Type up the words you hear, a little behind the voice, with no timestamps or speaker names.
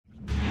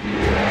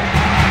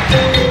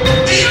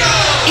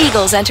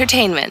Eagles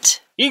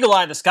Entertainment. Eagle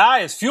Eye in the Sky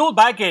is fueled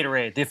by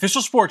Gatorade, the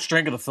official sports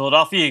drink of the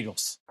Philadelphia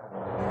Eagles.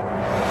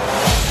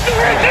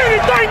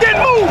 Anything that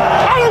moves,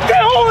 I don't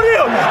care who it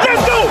is.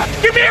 Let's go.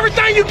 Give me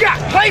everything you got.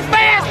 Play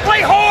fast,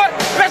 play hard.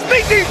 Let's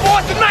beat these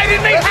boys tonight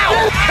in their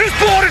house. It's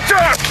party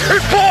time.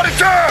 It's party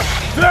time.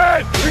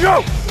 Here we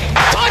go.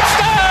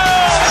 Touchdown!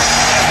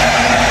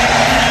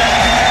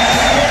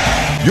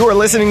 You're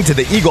listening to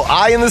the Eagle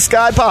Eye in the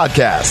Sky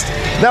podcast.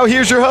 Now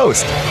here's your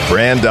host,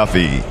 Fran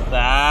Duffy.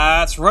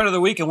 That's Run of the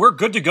Week, and we're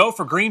good to go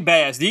for Green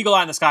Bay as the Eagle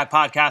Eye in the Sky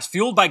podcast,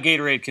 fueled by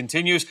Gatorade,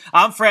 continues.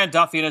 I'm Fran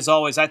Duffy, and as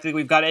always, I think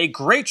we've got a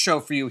great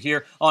show for you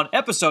here on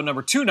episode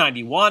number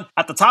 291.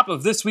 At the top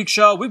of this week's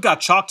show, we've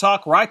got Chalk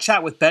Talk, where I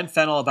chat with Ben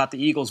Fennell about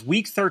the Eagles'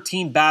 Week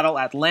 13 battle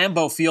at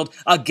Lambeau Field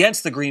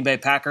against the Green Bay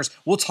Packers.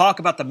 We'll talk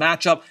about the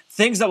matchup,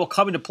 things that will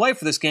come into play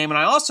for this game, and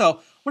I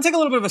also want to take a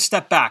little bit of a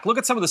step back, look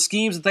at some of the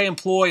schemes that they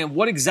employ and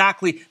what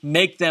exactly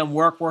make them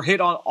work. We'll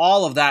hit on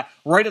all of that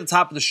right at the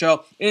top of the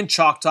show in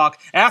Chalk Talk.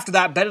 After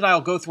that, Ben and I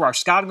will go through our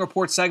scouting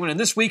report segment. And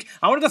this week,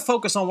 I wanted to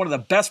focus on one of the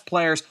best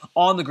players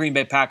on the Green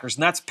Bay Packers,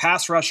 and that's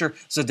pass rusher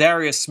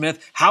Za'Darius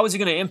Smith. How is he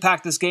going to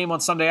impact this game on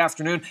Sunday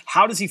afternoon?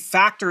 How does he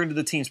factor into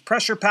the team's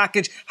pressure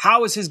package?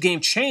 How has his game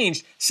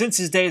changed since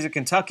his days at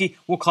Kentucky?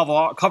 We'll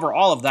cover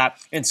all of that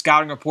in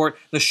scouting report.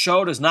 The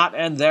show does not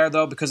end there,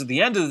 though, because at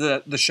the end of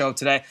the show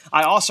today,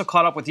 I also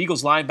caught up with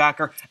Eagles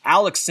linebacker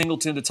Alex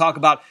Singleton to talk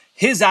about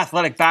his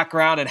athletic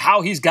background and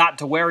how he's gotten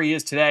to where he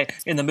is today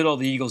in the middle of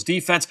the Eagles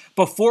defense.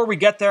 Before we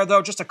get there,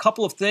 though, just a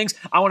couple of things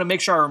I want to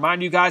make sure I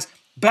remind you guys.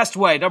 Best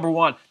way, number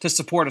one, to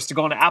support us, to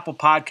go on to Apple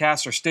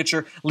Podcasts or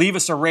Stitcher, leave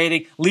us a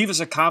rating, leave us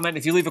a comment.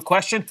 If you leave a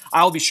question,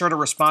 I'll be sure to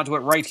respond to it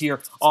right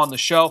here on the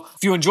show.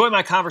 If you enjoy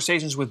my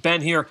conversations with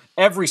Ben here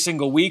every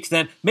single week,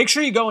 then make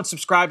sure you go and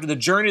subscribe to the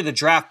Journey to the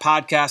Draft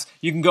podcast.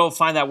 You can go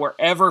find that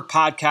wherever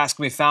podcasts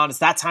can be found. It's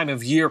that time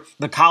of year.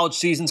 The college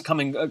season's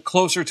coming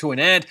closer to an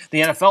end.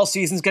 The NFL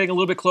season's getting a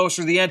little bit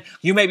closer to the end.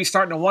 You may be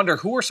starting to wonder,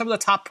 who are some of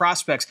the top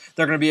prospects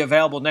that are going to be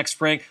available next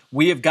spring?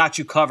 We have got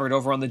you covered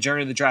over on the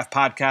Journey to the Draft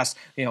podcast.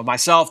 You know,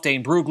 myself,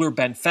 Dane Brugler,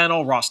 Ben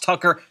Fennell, Ross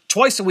Tucker,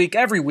 twice a week,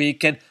 every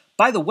week. And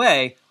by the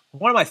way,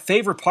 one of my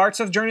favorite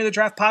parts of Journey to the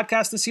Draft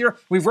podcast this year,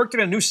 we've worked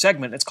in a new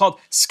segment. It's called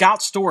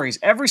Scout Stories.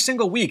 Every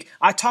single week,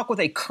 I talk with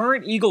a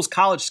current Eagles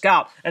college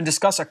scout and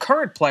discuss a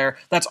current player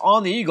that's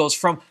on the Eagles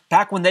from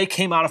back when they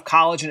came out of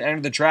college and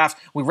entered the draft.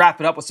 We wrap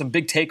it up with some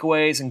big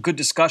takeaways and good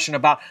discussion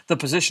about the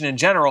position in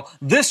general.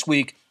 This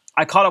week,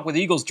 I caught up with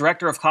Eagles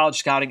Director of College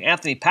Scouting,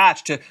 Anthony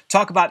Patch, to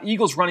talk about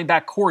Eagles running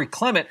back Corey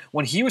Clement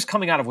when he was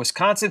coming out of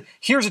Wisconsin.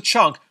 Here's a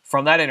chunk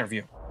from that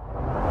interview.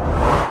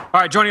 All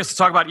right, joining us to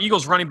talk about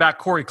Eagles running back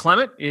Corey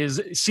Clement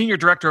is Senior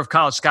Director of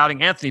College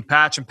Scouting, Anthony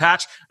Patch. And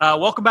Patch,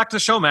 welcome back to the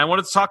show, man. I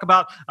wanted to talk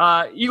about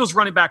Eagles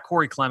running back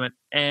Corey Clement.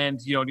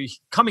 And, you know,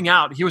 coming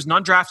out, he was an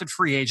undrafted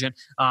free agent.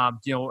 And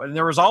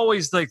there was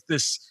always like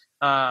this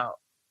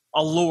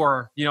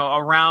allure,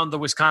 around the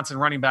Wisconsin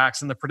running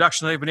backs and the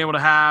production they've been able to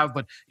have,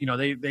 but,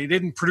 they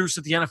didn't produce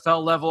at the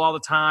NFL level all the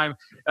time.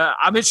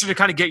 I'm interested to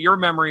kind of get your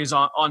memories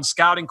on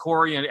scouting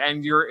Corey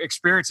and your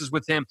experiences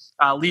with him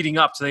leading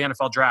up to the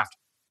NFL draft.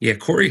 Yeah,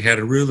 Corey had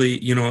a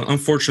really,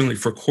 unfortunately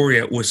for Corey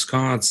at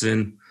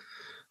Wisconsin,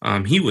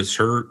 he was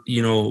hurt,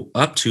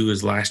 up to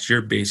his last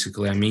year,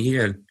 basically. I mean, he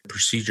had a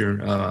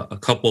procedure a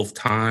couple of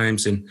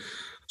times, and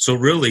so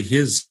really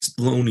his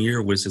lone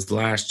year was his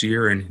last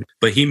year,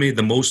 but he made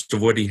the most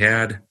of what he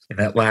had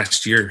that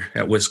last year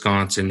at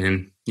Wisconsin.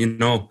 And,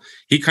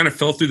 he kind of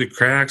fell through the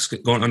cracks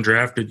going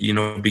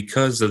undrafted,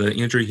 because of the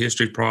injury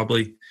history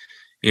probably,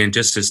 and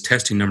just his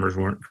testing numbers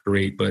weren't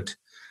great. But,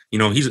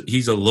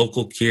 he's a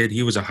local kid.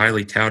 He was a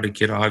highly touted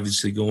kid,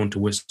 obviously, going to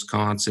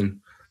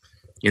Wisconsin.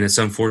 And it's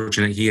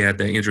unfortunate he had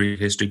the injury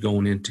history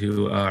going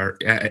into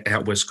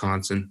at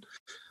Wisconsin.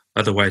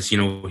 Otherwise, he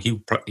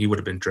would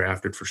have been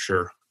drafted for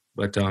sure.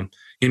 But,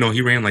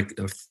 he ran I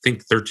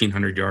think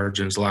 1,300 yards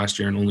in his last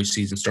year and only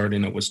season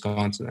starting at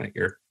Wisconsin that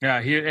year.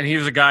 Yeah, he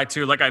was a guy,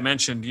 too, like I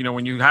mentioned,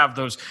 when you have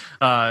those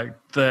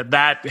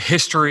that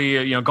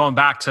history, going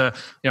back to,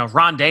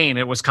 Ron Dayne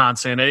at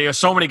Wisconsin. And,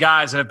 so many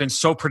guys that have been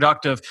so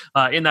productive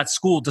in that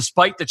school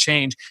despite the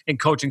change in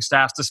coaching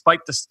staffs,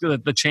 despite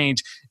the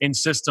change in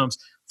systems.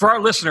 For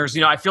our listeners,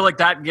 I feel like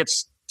that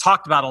gets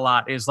talked about a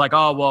lot is like,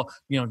 oh, well,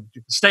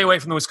 stay away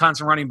from the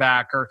Wisconsin running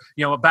back, or,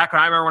 back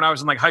when I remember when I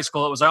was in high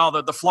school, it was like,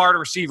 oh, the Florida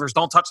receivers,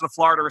 don't touch the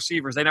Florida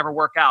receivers. They never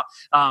work out.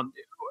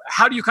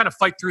 How do you kind of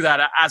fight through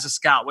that as a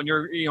scout when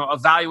you're,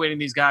 evaluating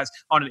these guys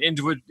on an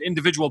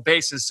individual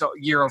basis, so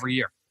year over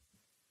year?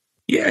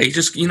 Yeah, he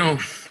just,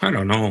 I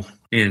don't know.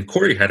 And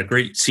Corey had a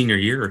great senior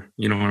year,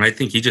 and I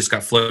think he just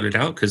got floated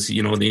out because,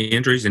 the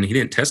injuries, and he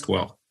didn't test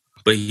well.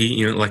 But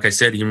he, like I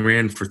said, he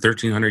ran for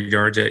 1,300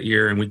 yards that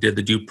year, and we did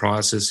the due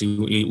process.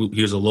 He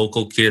was a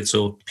local kid,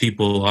 so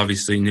people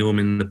obviously knew him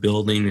in the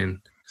building, and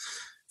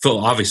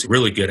felt obviously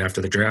really good after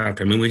the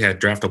draft. I mean, we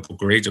had draftable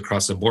grades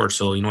across the board.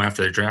 So,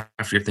 after the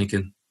draft, you're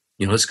thinking,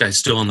 this guy's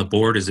still on the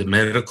board. Is it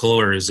medical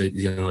or is it,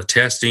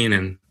 testing?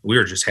 And we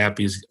were just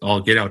happy as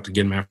all get out to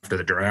get him after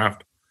the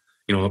draft.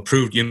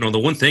 approved. The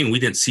one thing we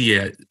didn't see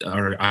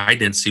or I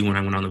didn't see when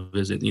I went on the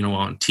visit,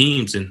 on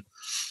teams. And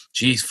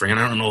geez, Fran,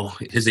 I don't know,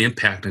 his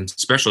impact in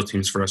special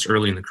teams for us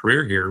early in the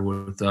career here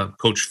with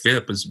Coach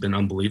Phipp has been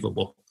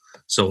unbelievable.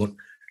 So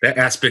that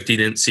aspect he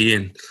didn't see.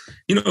 And,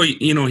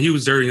 he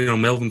was there,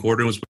 Melvin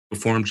Gordon was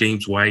before him,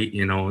 James White,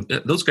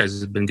 those guys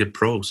have been good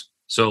pros.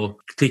 So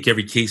take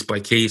every case by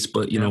case,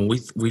 but,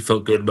 we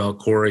felt good about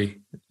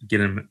Corey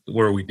getting him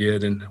where we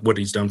did and what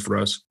he's done for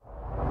us.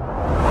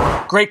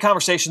 Great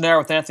conversation there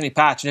with Anthony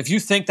Patch. And if you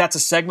think that's a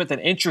segment that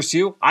interests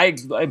you, I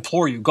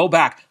implore you, go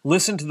back,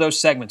 listen to those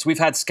segments. We've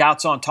had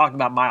scouts on talking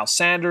about Miles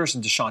Sanders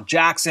and Deshaun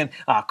Jackson,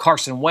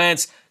 Carson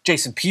Wentz,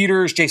 Jason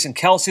Peters, Jason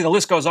Kelsey. The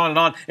list goes on and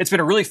on. It's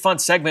been a really fun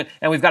segment,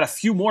 and we've got a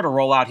few more to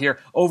roll out here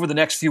over the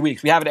next few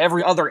weeks. We have it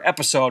every other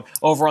episode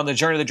over on the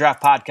Journey to the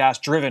Draft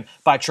podcast, driven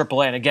by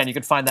AAA. And again, you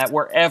can find that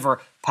wherever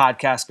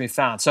podcasts can be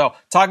found. So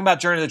talking about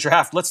Journey to the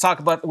Draft, let's talk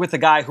about with the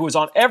guy who is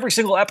on every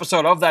single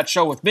episode of that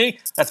show with me.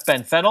 That's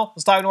Ben Fennell.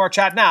 Let's dive into our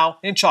chat now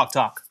in Chalk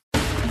Talk.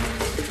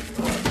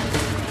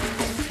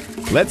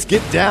 Let's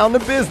get down to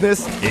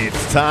business.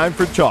 It's time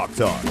for Chalk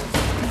Talk.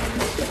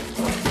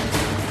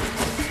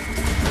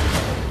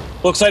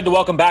 Well, excited to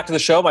welcome back to the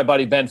show my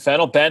buddy Ben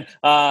Fennell. Ben,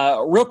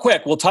 real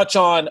quick, we'll touch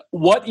on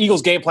what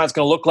Eagles' game plan is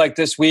going to look like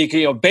this week.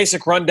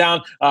 Basic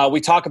rundown.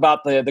 We talk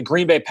about the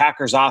Green Bay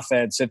Packers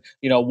offense and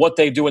what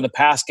they do in the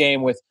pass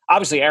game with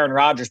obviously Aaron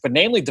Rodgers, but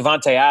namely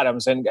Davante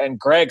Adams. And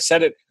Greg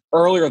said it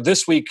earlier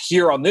this week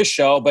here on this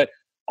show, but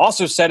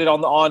also said it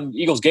on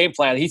Eagles' game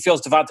plan. He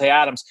feels Davante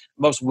Adams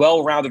the most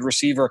well-rounded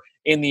receiver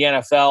in the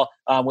NFL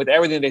with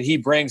everything that he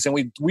brings. And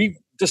we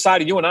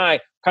decided, you and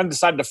I kind of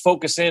decided to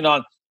focus in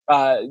on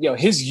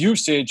his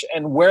usage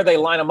and where they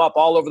line him up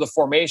all over the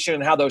formation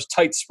and how those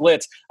tight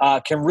splits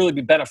can really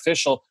be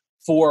beneficial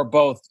for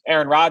both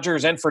Aaron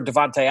Rodgers and for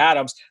Davante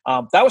Adams.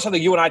 That was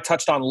something you and I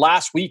touched on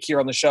last week here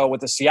on the show with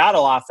the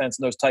Seattle offense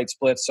and those tight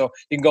splits. So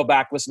you can go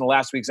back, listen to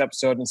last week's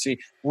episode and see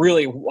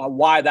really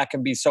why that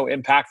can be so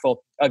impactful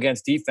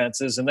against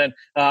defenses. And then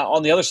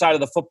on the other side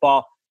of the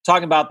football,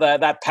 talking about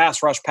that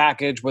pass rush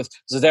package with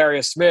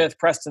Zadarius Smith,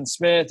 Preston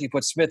Smith. You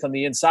put Smith on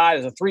the inside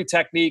as a 3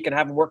 technique and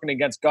have him working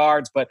against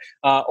guards. But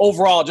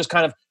overall, just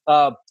kind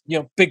of,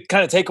 big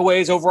kind of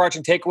takeaways,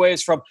 overarching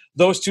takeaways from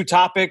those two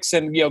topics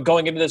and,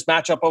 going into this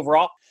matchup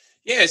overall.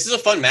 Yeah, this is a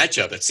fun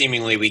matchup that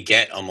seemingly we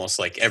get almost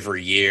like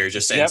every year.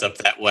 Just ends up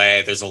that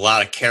way. There's a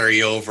lot of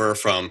carryover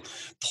from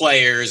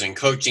players and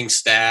coaching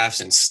staffs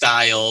and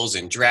styles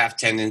and draft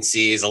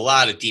tendencies, a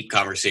lot of deep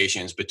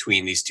conversations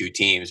between these two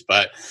teams.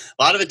 But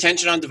a lot of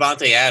attention on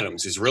Davante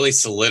Adams, who's really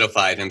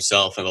solidified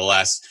himself in the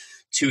last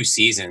 2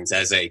 seasons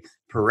as a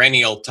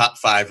perennial top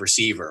 5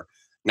 receiver,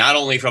 not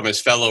only from his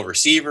fellow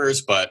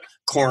receivers, but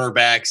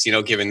cornerbacks,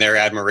 given their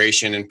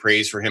admiration and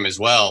praise for him as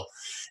well.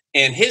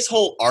 And his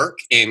whole arc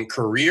and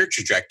career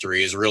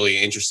trajectory is a really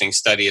interesting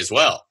study as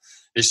well.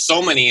 There's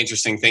so many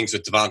interesting things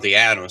with Davante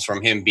Adams,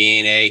 from him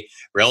being a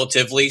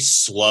relatively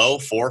slow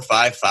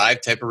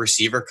 4.55 type of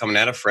receiver coming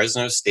out of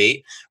Fresno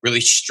State,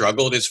 really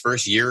struggled his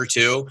first year or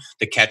two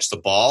to catch the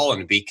ball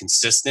and be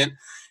consistent.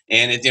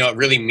 And it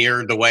really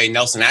mirrored the way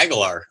Nelson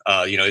Aguilar,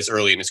 is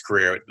early in his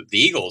career. The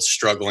Eagles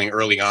struggling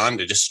early on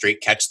to just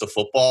straight catch the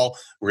football,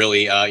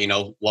 really,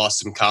 lost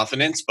some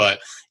confidence, but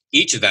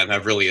each of them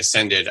have really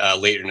ascended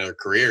later in their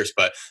careers.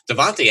 But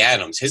Davante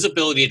Adams, his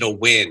ability to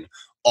win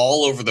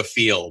all over the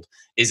field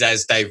is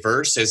as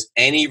diverse as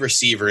any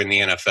receiver in the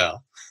NFL.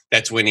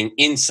 That's winning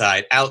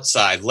inside,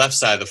 outside, left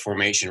side of the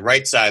formation,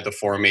 right side of the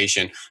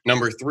formation,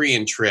 number 3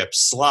 in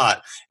trips,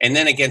 slot, and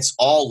then against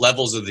all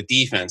levels of the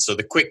defense. So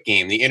the quick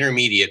game, the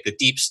intermediate, the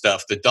deep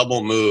stuff, the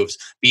double moves,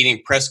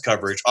 beating press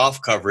coverage,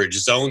 off coverage,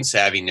 zone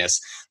savviness.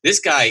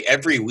 This guy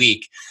every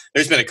week,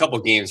 there's been a couple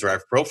games where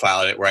I've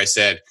profiled it where I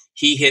said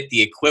he hit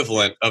the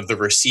equivalent of the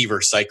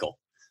receiver cycle.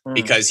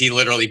 Because he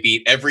literally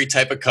beat every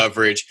type of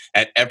coverage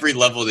at every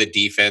level of the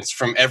defense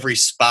from every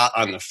spot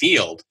on the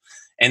field.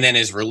 And then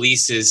his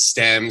releases,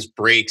 stems,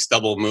 breaks,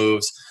 double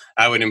moves.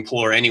 I would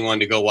implore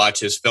anyone to go watch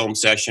his film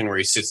session where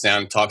he sits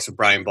down and talks with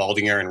Brian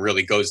Baldinger and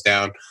really goes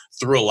down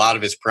through a lot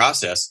of his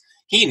process.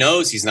 He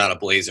knows he's not a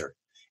Blazer.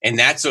 And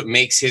that's what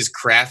makes his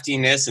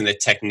craftiness and the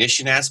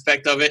technician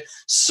aspect of it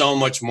so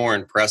much more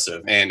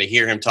impressive. And to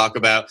hear him talk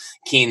about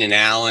Keenan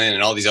Allen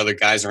and all these other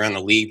guys around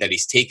the league that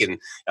he's taken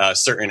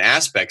certain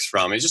aspects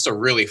from, it's just a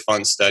really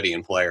fun study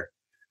and player.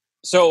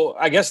 So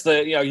I guess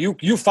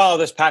you follow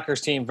this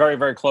Packers team very,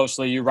 very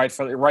closely. You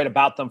write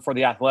about them for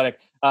The Athletic.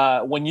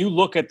 When you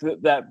look at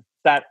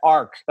that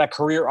arc, that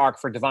career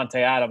arc for Davante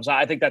Adams,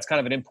 I think that's kind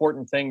of an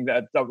important thing,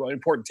 an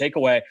important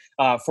takeaway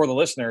for the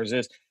listeners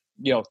is,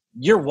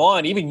 year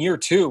 1, even year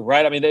 2,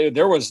 right? I mean,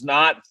 there was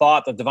not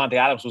thought that Davante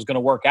Adams was going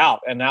to work out,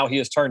 and now he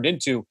has turned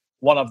into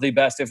one of the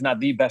best, if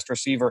not the best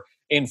receiver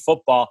in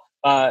football.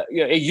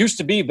 It used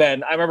to be,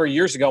 Ben, I remember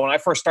years ago when I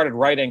first started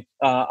writing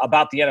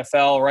about the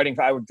NFL,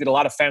 I did a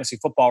lot of fantasy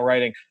football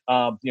writing,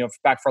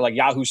 back for like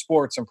Yahoo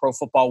Sports and Pro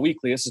Football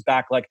Weekly. This is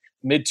back like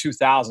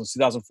mid-2000s,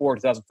 2004,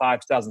 2005,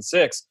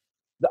 2006.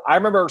 I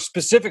remember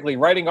specifically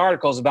writing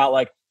articles about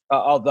like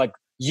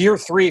year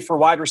 3 for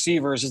wide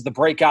receivers is the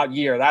breakout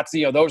year. That's,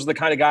 those are the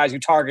kind of guys you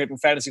target in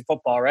fantasy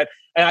football, right?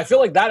 And I feel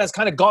like that has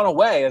kind of gone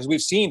away as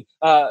we've seen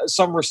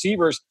some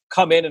receivers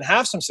come in and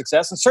have some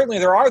success. And certainly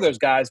there are those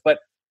guys, but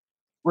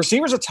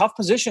receiver's a tough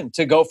position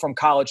to go from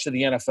college to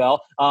the NFL.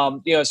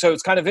 So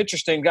it's kind of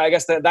interesting. I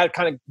guess that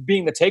kind of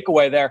being the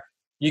takeaway there.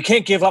 You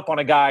can't give up on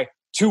a guy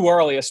too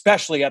early,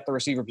 especially at the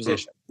receiver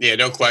position. Yeah,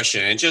 no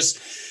question. And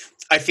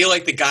I feel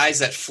like the guys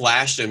that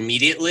flashed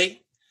immediately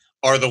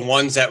are the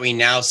ones that we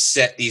now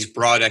set these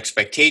broad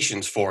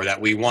expectations for,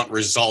 that we want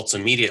results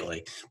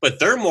immediately. But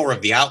they're more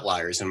of the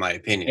outliers, in my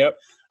opinion. Yep.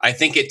 I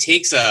think it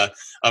takes a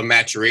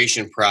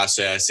maturation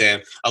process,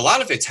 and a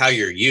lot of it's how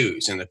you're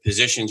used and the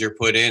positions you're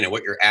put in and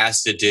what you're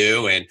asked to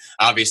do. And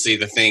obviously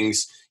the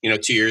things,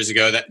 2 years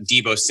ago that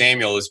Deebo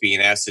Samuel was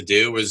being asked to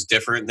do was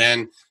different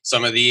than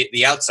some of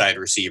the outside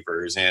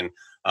receivers. And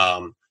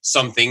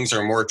some things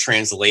are more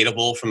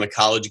translatable from the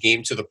college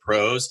game to the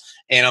pros.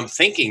 And I'm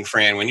thinking,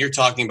 Fran, when you're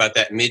talking about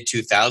that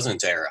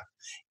mid-2000s era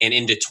and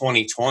into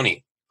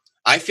 2020,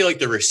 I feel like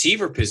the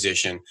receiver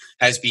position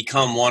has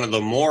become one of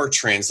the more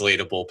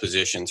translatable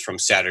positions from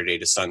Saturday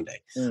to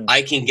Sunday.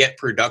 I can get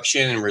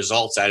production and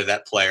results out of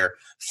that player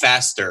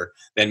faster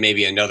than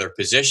maybe another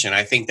position.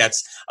 I think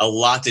that's a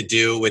lot to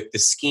do with the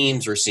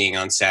schemes we're seeing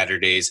on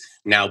Saturdays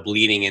now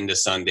bleeding into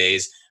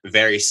Sundays.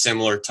 Very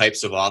similar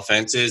types of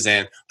offenses,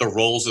 and the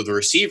roles of the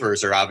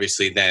receivers are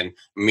obviously then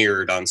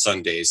mirrored on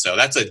Sundays. So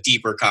that's a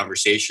deeper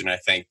conversation, I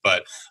think,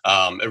 but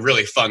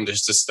really fun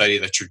just to study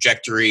the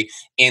trajectory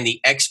and the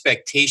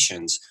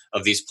expectations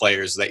of these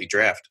players that you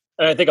draft.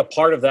 And I think a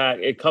part of that,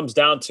 it comes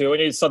down to,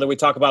 and it's something we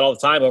talk about all the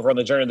time over on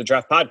the Journey of the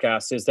Draft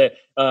podcast, is that,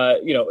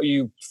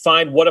 you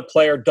find what a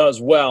player does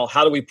well.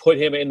 How do we put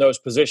him in those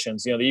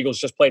positions? The Eagles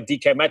just played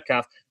DK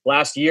Metcalf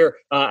last year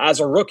as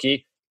a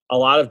rookie. A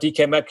lot of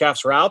DK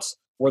Metcalf's routes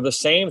were the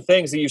same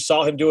things that you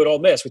saw him do at Ole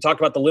Miss. We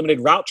talked about the limited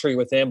route tree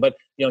with him, but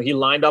he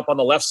lined up on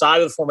the left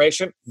side of the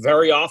formation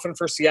very often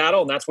for Seattle,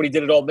 and that's what he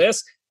did at Ole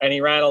Miss. And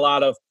he ran a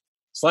lot of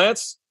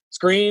slants,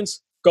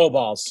 screens, go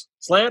balls.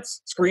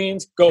 Slants,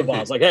 screens, go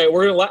balls. Like, hey,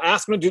 we're going to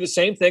ask him to do the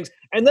same things,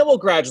 and then we'll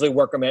gradually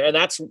work them in. And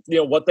that's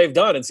what they've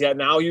done. And see,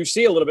 now you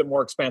see a little bit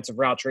more expansive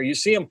route tree. You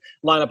see him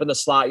line up in the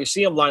slot. You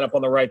see him line up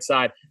on the right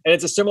side. And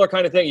it's a similar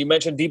kind of thing. You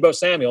mentioned Deebo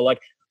Samuel. Like,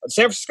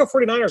 San Francisco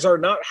 49ers are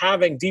not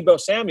having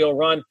Deebo Samuel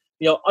run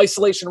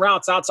isolation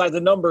routes outside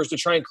the numbers to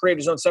try and create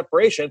his own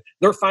separation.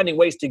 They're finding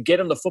ways to get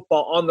him the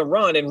football on the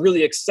run and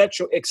really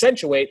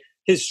accentuate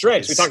his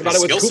strengths. We talked about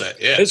it with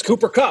his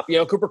Cooper Kupp,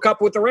 Cooper Kupp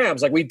with the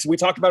Rams. Like we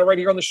talked about it right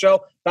here on the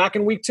show back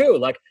in week 2.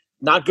 Like,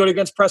 not good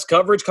against press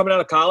coverage coming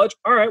out of college.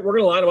 All right, we're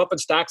going to line him up in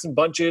stacks and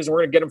bunches, and we're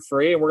going to get him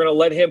free, and we're going to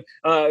let him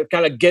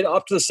kind of get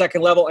up to the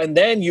second level and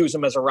then use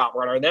him as a route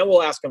runner, and then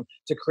we'll ask him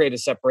to create a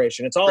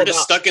separation. It's all we're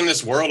just stuck in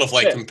this world of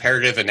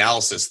comparative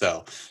analysis,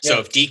 though. So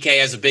if DK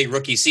has a big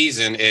rookie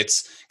season,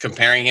 it's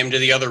comparing him to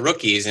the other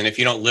rookies, and if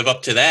you don't live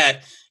up to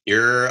that,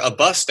 you're a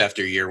bust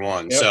after year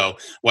 1. So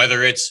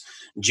whether it's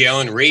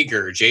Jalen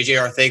Reagor, JJ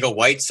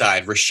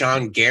Arcega-Whiteside,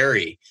 Rashawn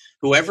Gary,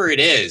 whoever it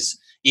is,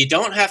 you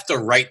don't have to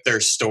write their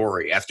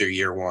story after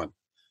year 1.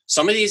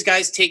 Some of these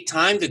guys take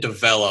time to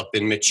develop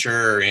and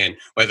mature, and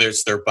whether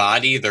it's their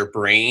body, their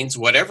brains,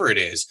 whatever it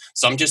is.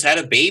 Some just had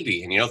a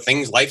baby,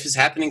 and life is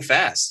happening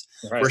fast.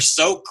 Right. We're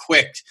so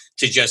quick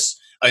to just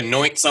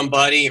anoint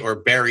somebody or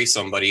bury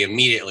somebody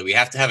immediately. We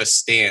have to have a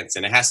stance,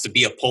 and it has to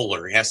be a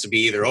polar. It has to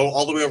be either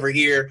all the way over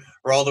here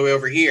or all the way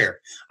over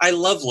here. I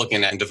love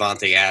looking at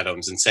Devontae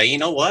Adams and say, you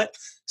know what?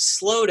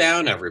 Slow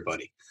down,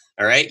 everybody.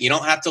 All right. You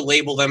don't have to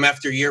label them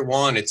after year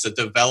 1. It's a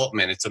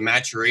development. It's a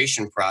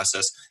maturation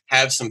process.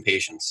 Have some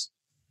patience.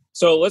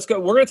 So let's go.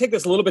 We're going to take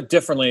this a little bit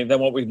differently than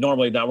what we've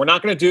normally done. We're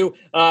not going to do,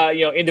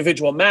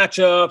 individual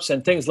matchups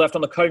and things left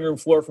on the cutting room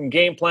floor from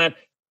game plan.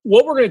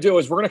 What we're going to do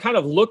is we're going to kind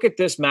of look at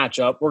this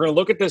matchup. We're going to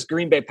look at this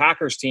Green Bay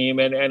Packers team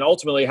and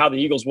ultimately how the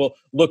Eagles will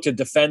look to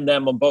defend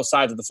them on both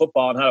sides of the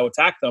football and how to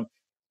attack them.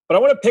 But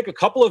I want to pick a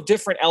couple of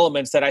different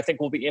elements that I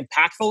think will be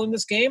impactful in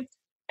this game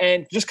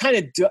and just kind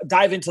of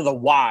dive into the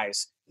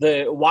whys.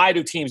 Why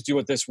do teams do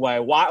it this way?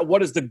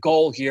 What is the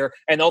goal here?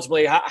 And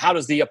ultimately, how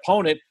does the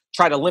opponent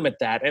try to limit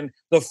that? And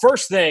the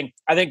first thing,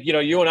 I think,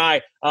 you and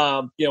I,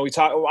 we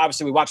talk,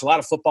 obviously we watch a lot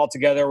of football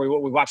together.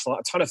 We watched a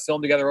ton of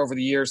film together over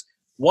the years.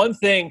 One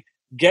thing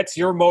gets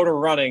your motor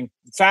running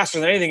faster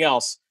than anything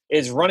else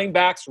is running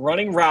backs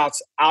running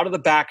routes out of the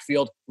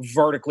backfield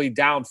vertically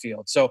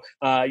downfield. So,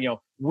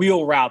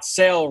 wheel routes,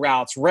 sail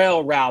routes,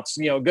 rail routes,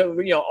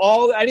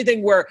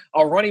 anything where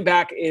a running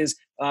back is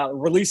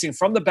releasing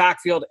from the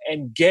backfield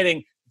and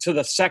getting to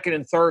the second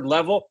and third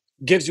level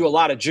gives you a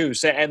lot of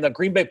juice. And the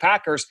Green Bay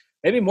Packers,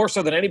 maybe more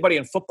so than anybody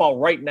in football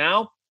right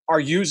now, are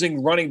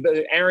using running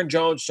Aaron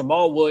Jones,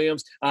 Jamal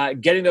Williams,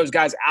 getting those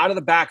guys out of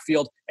the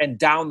backfield and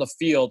down the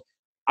field.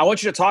 I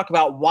want you to talk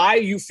about why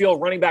you feel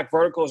running back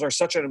verticals are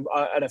such an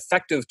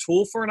effective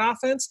tool for an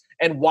offense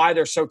and why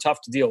they're so tough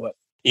to deal with.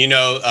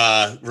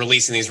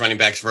 Releasing these running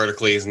backs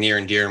vertically is near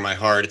and dear to my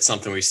heart. It's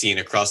something we've seen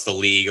across the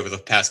league over the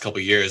past couple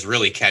of years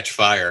really catch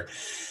fire.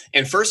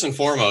 And first and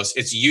foremost,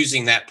 it's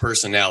using that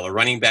personnel. The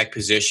running back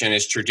position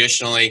is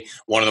traditionally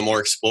one of the more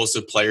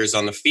explosive players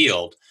on the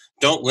field.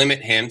 Don't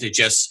limit him to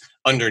just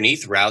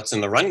underneath routes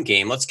in the run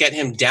game. Let's get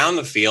him down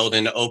the field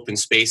into open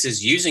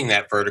spaces using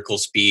that vertical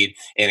speed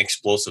and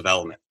explosive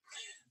element.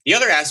 The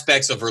other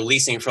aspects of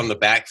releasing from the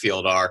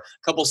backfield are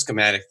a couple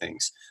schematic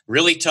things.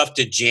 Really tough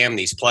to jam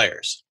these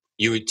players.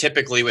 You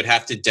typically would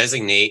have to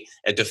designate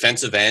a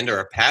defensive end or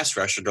a pass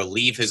rusher to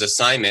leave his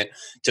assignment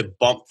to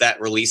bump that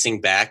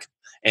releasing back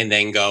and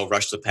then go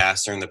rush the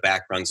passer and the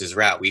back runs his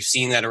route. We've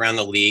seen that around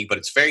the league, but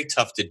it's very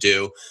tough to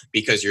do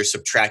because you're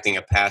subtracting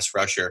a pass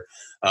rusher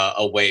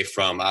away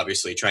from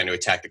obviously trying to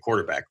attack the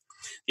quarterback.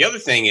 The other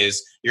thing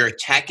is you're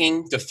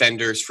attacking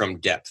defenders from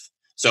depth.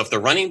 So if the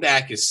running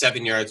back is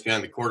 7 yards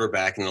behind the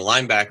quarterback and the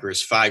linebacker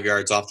is 5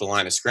 yards off the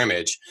line of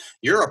scrimmage,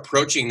 you're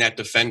approaching that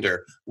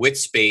defender with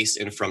space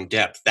and from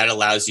depth. That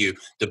allows you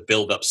to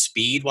build up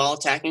speed while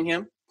attacking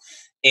him.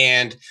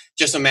 And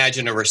just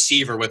imagine a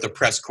receiver with a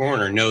press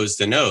corner nose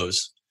to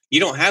nose.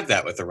 You don't have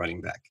that with a running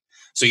back.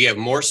 So you have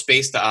more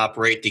space to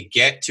operate to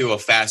get to a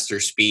faster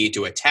speed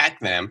to attack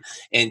them.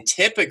 And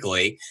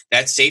typically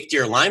that safety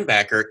or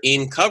linebacker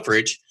in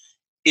coverage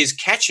is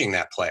catching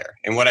that player.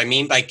 And what I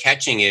mean by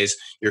catching is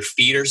your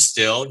feet are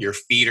still, your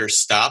feet are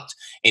stopped,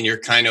 and you're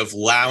kind of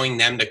allowing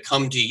them to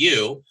come to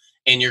you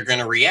and you're going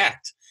to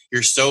react.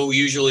 You're so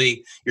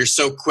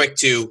quick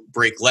to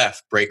break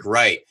left, break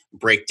right,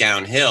 break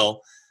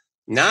downhill,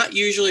 not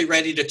usually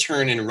ready to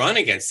turn and run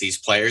against these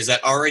players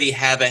that already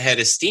have a head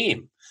of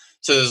steam.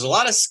 So there's a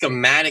lot of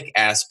schematic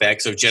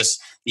aspects of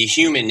just the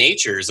human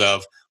natures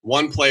of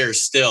one player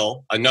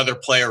still, another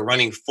player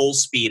running full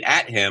speed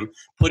at him,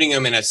 putting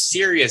him in a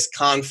serious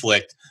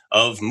conflict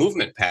of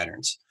movement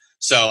patterns.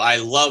 So I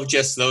love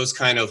just those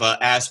kind of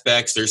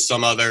aspects. There's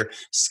some other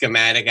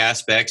schematic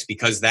aspects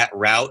because that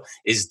route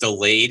is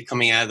delayed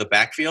coming out of the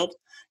backfield.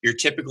 You're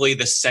typically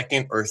the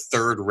second or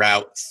third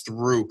route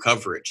through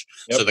coverage.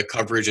 Yep. So the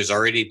coverage is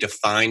already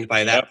defined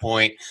by that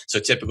point.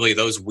 So typically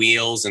those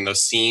wheels and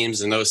those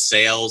seams and those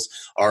sails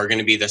are going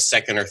to be the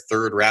second or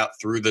third route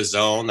through the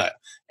zone that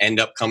end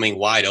up coming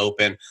wide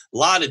open. A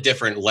lot of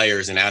different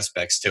layers and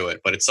aspects to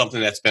it, but it's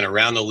something that's been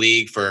around the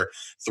league for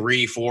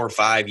 3, 4,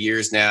 5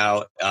 years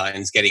now, and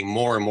it's getting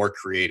more and more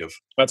creative.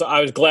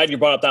 I was glad you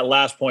brought up that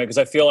last point because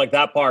I feel like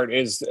that part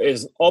is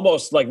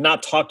almost like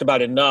not talked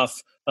about enough.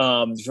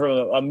 From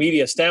a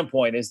media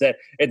standpoint, is that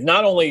it's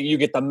not only you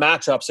get the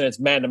matchups and it's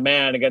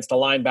man-to-man against a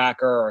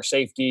linebacker or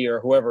safety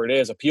or whoever it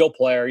is, appeal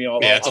player, Yeah,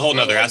 it's a whole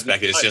nother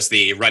aspect. It's just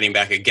the running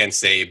back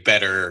against you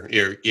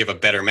have a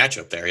better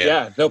matchup there.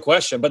 Yeah, no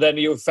question. But then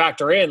you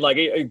factor in, like,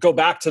 you go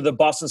back to the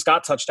Boston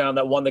Scott touchdown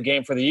that won the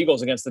game for the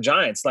Eagles against the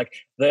Giants. Like,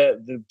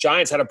 the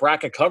Giants had a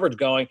bracket coverage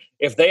going.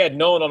 If they had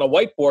known on a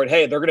whiteboard,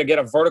 hey, they're going to get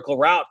a vertical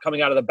route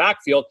coming out of the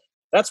backfield,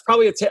 that's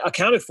probably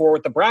accounted for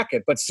with the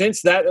bracket. But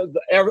since that,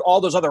 all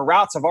those other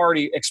routes have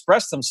already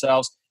expressed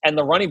themselves, and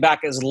the running back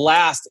is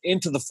last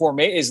into the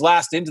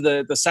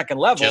second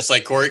level. Just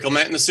like Corey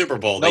Clement in the Super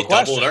Bowl. They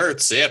doubled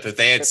Ertz. Yep. If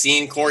they had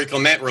seen Corey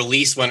Clement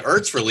release when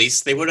Ertz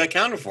released, they would have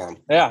accounted for him.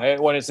 Yeah.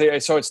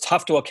 So it's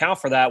tough to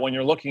account for that when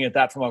you're looking at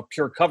that from a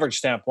pure coverage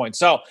standpoint.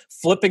 So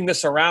flipping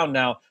this around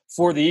now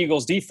for the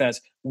Eagles defense,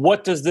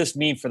 what does this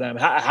mean for them?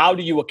 How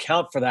do you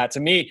account for that? To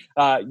me,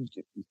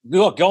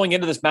 look, going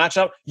into this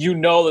matchup, you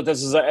know that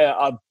this is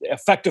a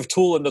effective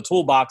tool in the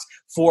toolbox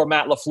for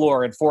Matt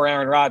LaFleur and for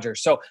Aaron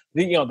Rodgers. So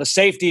the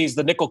safeties,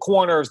 the nickel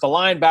corners, the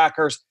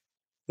linebackers,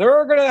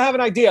 they're going to have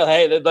an idea.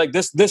 Hey, like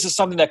this is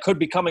something that could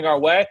be coming our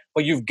way,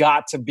 but you've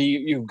got to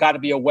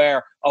be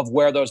aware of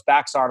where those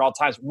backs are at all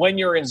times. When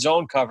you're in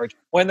zone coverage,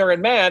 when they're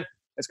in man,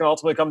 it's going to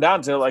ultimately come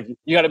down to, like,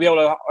 you got to be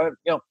able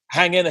to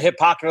hang in the hip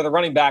pocket of the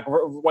running back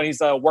when he's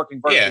working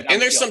vertically. Yeah,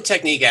 and there's some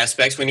technique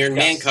aspects. When you're in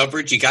man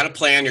coverage, you got to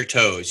play on your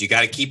toes. You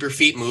got to keep your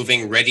feet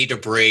moving, ready to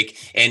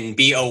break, and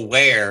be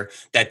aware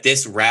that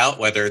this route,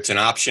 whether it's an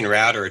option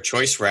route or a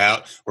choice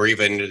route or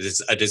even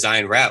a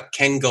design route,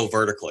 can go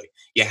vertically.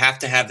 You have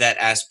to have that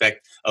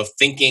aspect of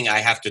thinking, I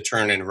have to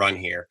turn and run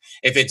here.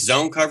 If it's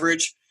zone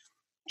coverage,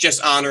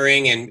 just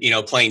honoring and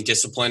playing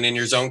discipline in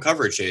your zone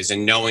coverages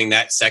and knowing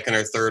that second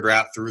or third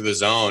route through the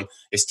zone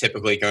is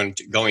typically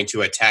going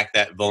to attack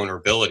that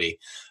vulnerability.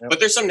 Yep. But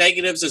there's some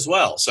negatives as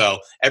well. So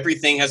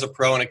everything has a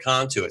pro and a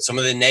con to it. Some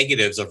of the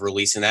negatives of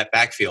releasing that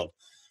backfield,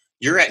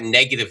 you're at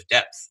negative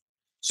depth.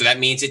 So that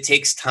means it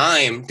takes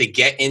time to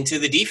get into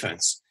the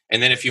defense.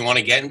 And then if you want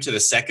to get into the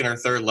second or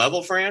third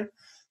level, Fran,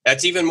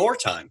 that's even more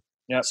time.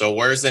 Yep. So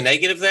where's the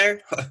negative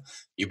there?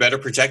 You better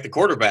protect the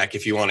quarterback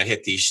if you want to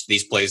hit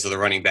these plays of the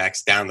running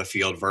backs down the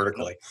field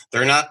vertically.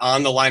 They're not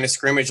on the line of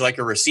scrimmage like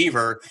a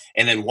receiver,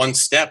 and then one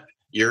step,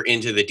 you're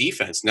into the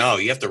defense. No,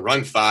 you have to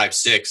run 5,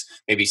 6,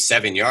 maybe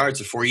 7 yards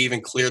before you even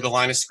clear the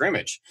line of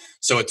scrimmage.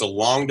 So it's a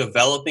long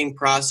developing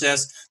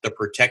process. The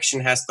protection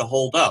has to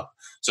hold up.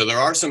 So there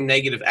are some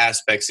negative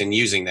aspects in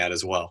using that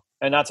as well.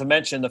 And not to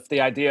mention the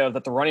idea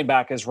that the running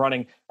back is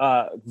running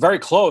very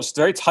close,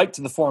 very tight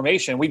to the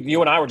formation.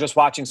 You and I were just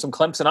watching some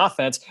Clemson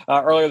offense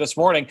earlier this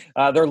morning.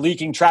 They're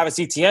leaking Travis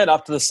Etienne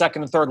up to the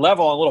second and third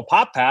level on a little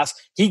pop pass.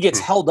 He gets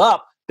held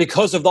up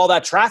because of all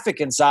that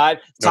traffic inside,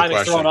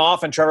 timing's thrown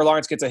off and Trevor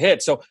Lawrence gets a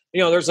hit. So,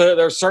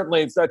 there's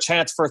certainly a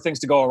chance for things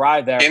to go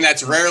awry there. And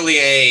that's rarely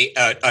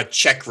a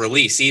check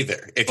release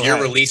either. If you're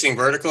releasing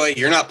vertically,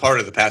 you're not part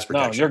of the pass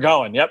protection. No, you're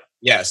going. Yep.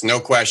 Yes, no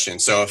question.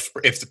 So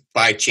if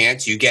by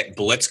chance you get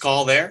blitz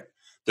call there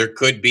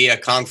could be a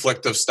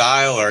conflict of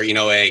style, or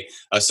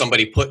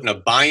somebody put in a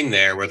bind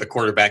there where the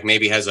quarterback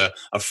maybe has a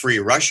free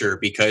rusher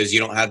because you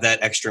don't have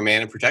that extra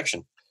man in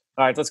protection.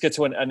 All right, let's get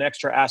to an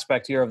extra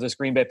aspect here of this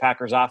Green Bay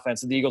Packers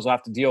offense that the Eagles will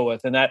have to deal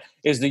with, and that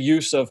is the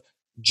use of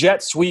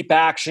jet sweep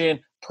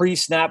action,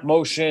 pre-snap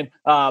motion,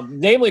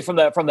 namely from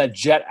that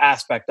jet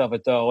aspect of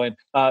it, though. And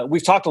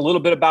we've talked a little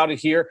bit about it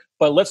here,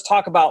 but let's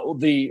talk about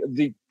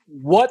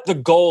what the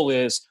goal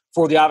is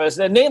for the offense.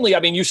 And namely,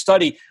 you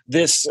study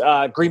this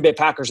Green Bay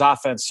Packers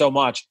offense so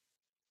much.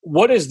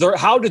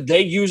 How did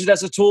they use it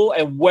as a tool,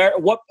 and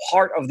what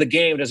part of the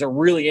game does it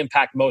really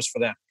impact most for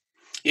them?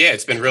 Yeah,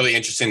 it's been really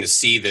interesting to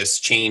see this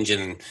change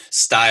in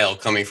style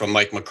coming from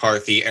Mike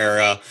McCarthy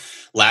era.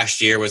 Last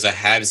year was a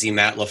Habsy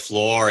Matt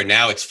LaFleur, and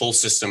now it's full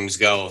systems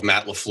go of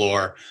Matt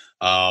LaFleur.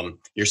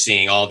 You're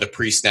seeing all the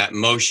pre-snap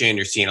motion.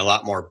 You're seeing a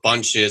lot more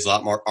bunches, a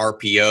lot more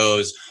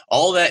RPOs,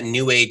 all that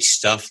new age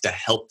stuff to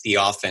help the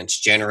offense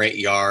generate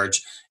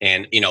yards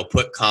and,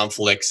 put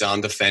conflicts on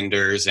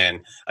defenders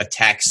and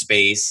attack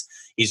space.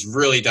 He's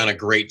really done a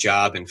great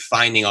job in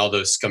finding all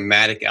those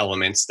schematic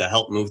elements to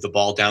help move the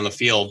ball down the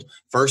field.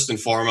 First and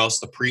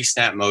foremost, the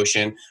pre-snap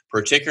motion,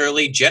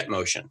 particularly jet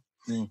motion.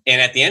 And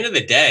at the end of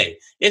the day,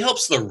 it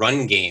helps the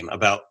run game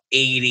about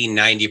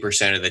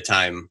 80-90% of the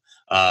time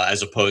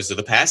as opposed to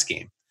the pass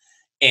game.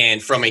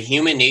 And from a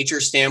human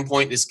nature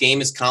standpoint, this game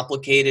is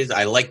complicated.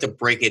 I like to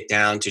break it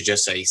down to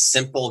just a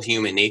simple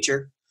human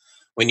nature.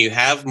 When you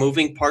have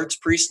moving parts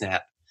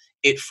pre-snap,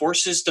 it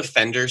forces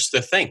defenders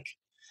to think.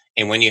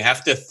 And when you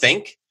have to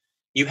think,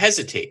 you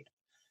hesitate.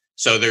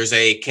 So there's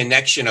a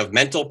connection of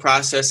mental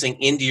processing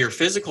into your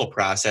physical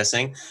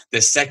processing.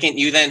 The second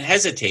you then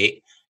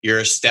hesitate, you're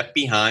a step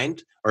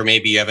behind, or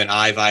maybe you have an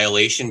eye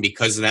violation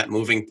because of that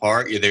moving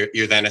part.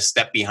 You're then a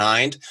step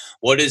behind.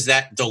 What does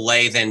that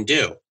delay then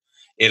do?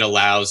 It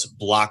allows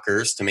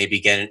blockers to maybe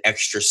get an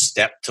extra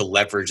step to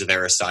leverage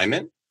their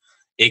assignment.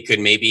 It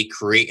could maybe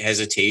create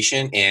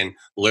hesitation and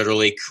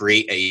literally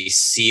create a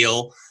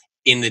seal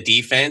in the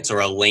defense or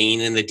a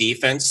lane in the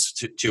defense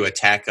to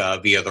attack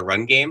via the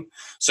run game.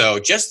 So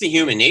just the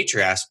human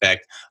nature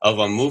aspect of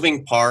a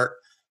moving part,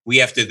 we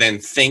have to then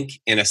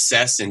think and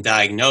assess and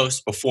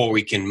diagnose before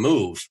we can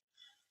move.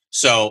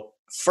 So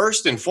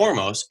first and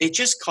foremost, it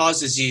just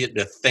causes you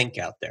to think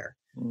out there.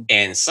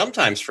 And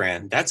sometimes,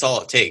 Fran, that's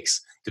all it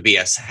takes to be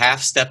a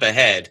half step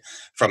ahead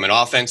from an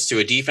offense to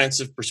a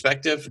defensive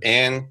perspective.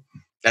 And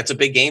that's a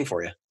big gain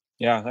for you.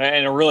 Yeah,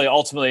 and it really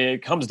ultimately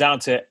it comes down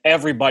to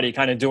everybody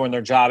kind of doing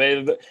their job.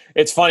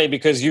 It's funny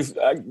because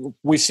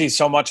we see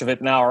so much of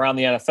it now around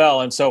the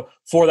NFL, and so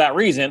for that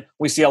reason,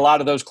 we see a lot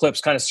of those clips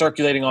kind of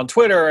circulating on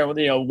Twitter,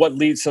 and what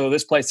leads to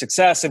this play's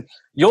success. And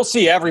you'll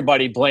see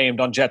everybody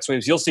blamed on jet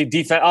sweeps. You'll see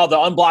defense, the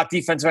unblocked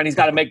defensive end, he's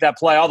got to make that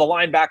play. The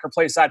linebacker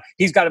play side,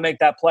 he's got to make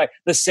that play.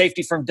 The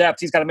safety from depth,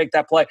 he's got to make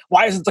that play.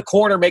 Why isn't the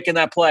corner making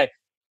that play?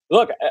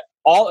 Look,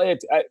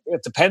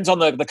 it depends on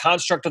the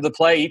construct of the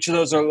play. Each of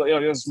those are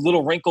there's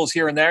little wrinkles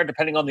here and there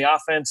depending on the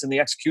offense and the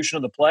execution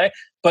of the play.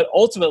 But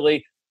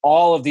ultimately,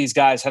 all of these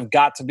guys have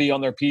got to be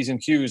on their P's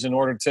and Q's in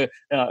order to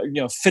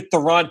fit the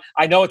run.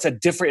 I know it's an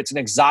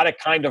exotic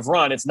kind of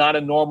run. It's not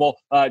a normal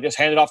just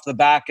hand it off to the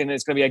back and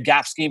it's going to be a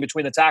gap scheme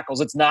between the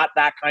tackles. It's not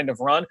that kind of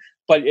run,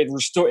 but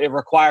it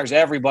requires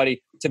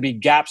everybody to be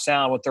gap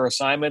sound with their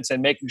assignments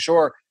and making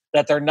sure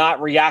that they're not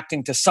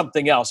reacting to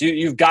something else.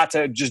 You've got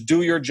to just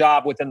do your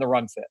job within the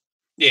run fit.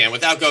 Yeah, and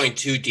without going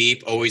too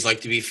deep, always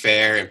like to be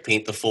fair and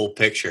paint the full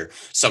picture.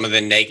 Some of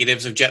the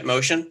negatives of jet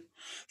motion,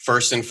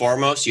 first and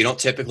foremost, you don't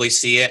typically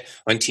see it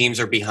when teams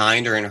are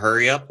behind or in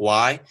hurry up.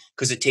 Why?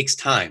 Because it takes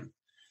time.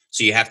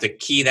 So you have to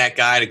key that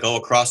guy to go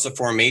across the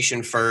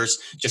formation first,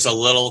 just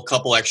a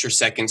couple extra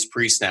seconds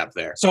pre-snap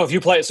there. So if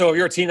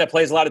you're a team that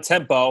plays a lot of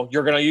tempo,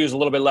 you're going to use a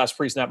little bit less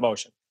pre-snap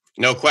motion.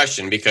 No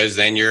question, because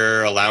then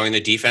you're allowing the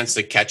defense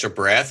to catch a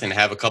breath and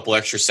have a couple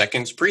extra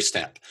seconds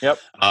pre-snap. Yep.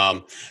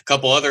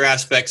 Couple other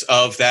aspects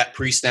of that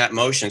pre-snap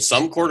motion.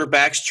 Some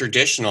quarterbacks,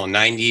 traditional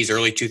 90s,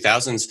 early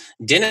 2000s,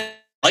 didn't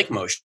like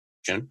motion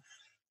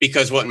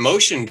because what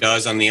motion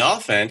does on the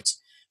offense,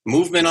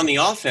 movement on the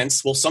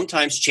offense will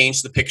sometimes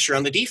change the picture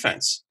on the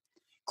defense.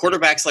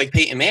 Quarterbacks like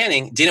Peyton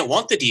Manning didn't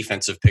want the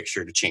defensive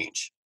picture to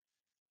change,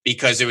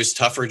 because it was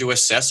tougher to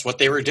assess what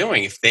they were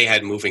doing if they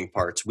had moving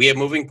parts. We have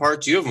moving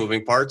parts, you have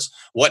moving parts.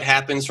 What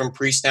happens from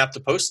pre-snap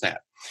to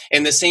post-snap?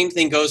 And the same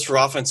thing goes for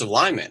offensive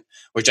linemen,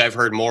 which I've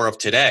heard more of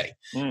today,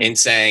 in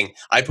saying,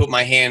 I put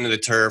my hand in the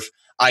turf,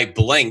 I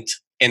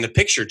blinked, and the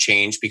picture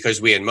changed because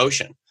we had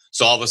motion.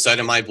 So all of a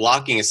sudden, my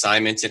blocking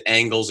assignments and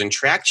angles and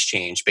tracks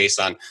change based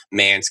on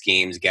man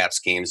schemes, gap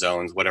schemes,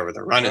 zones, whatever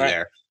they're running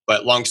there.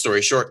 But long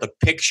story short, the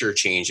picture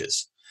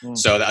changes.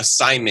 So the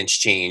assignments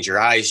change, your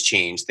eyes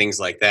change,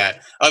 things like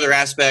that. Other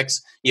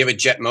aspects, you have a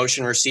jet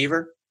motion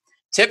receiver.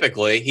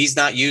 Typically, he's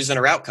not using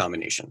a route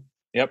combination.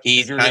 Yep.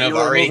 He's kind of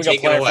already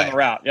taken away. From the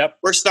route. Yep.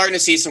 We're starting to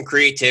see some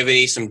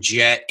creativity, some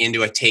jet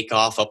into a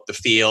takeoff up the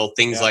field,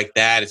 things like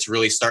that. It's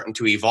really starting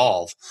to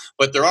evolve.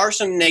 But there are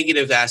some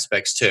negative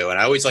aspects too. And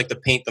I always like to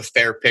paint the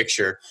fair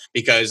picture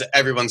because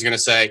everyone's going to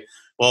say,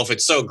 well, if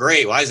it's so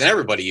great, why isn't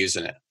everybody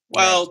using it?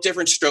 Well,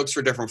 different strokes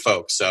for different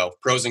folks. So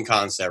pros and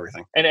cons to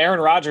everything. And Aaron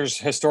Rodgers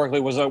historically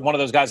was one of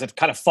those guys that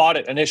kind of fought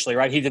it initially,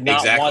 right? He did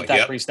not want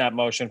that pre-snap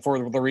motion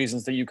for the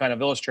reasons that you kind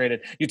of illustrated.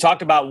 You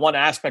talked about one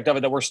aspect of it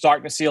that we're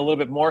starting to see a little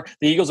bit more.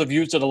 The Eagles have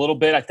used it a little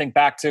bit. I think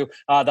back to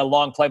the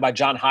long play by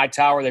John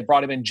Hightower. They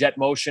brought him in jet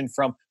motion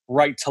from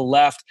right to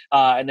left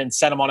and then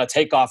sent him on a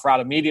takeoff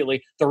route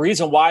immediately. The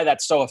reason why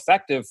that's so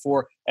effective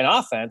for an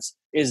offense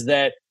is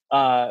that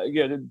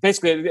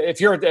basically,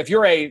 if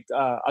you're a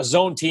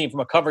zone team from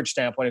a coverage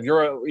standpoint, if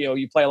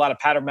you play a lot of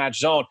pattern match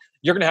zone,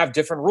 you're going to have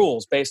different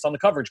rules based on the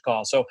coverage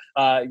call. So,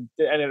 and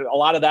a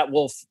lot of that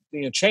will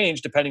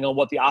change depending on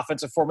what the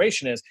offensive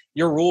formation is.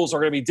 Your rules are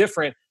going to be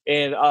different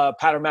in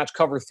pattern match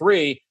cover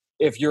 3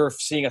 if you're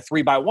seeing a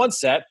 3-by-1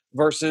 set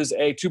versus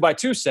a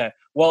 2-by-2 set.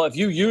 Well, if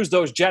you use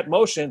those jet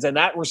motions and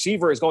that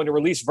receiver is going to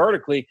release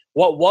vertically,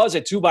 what was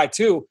a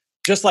 2-by-2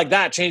 just like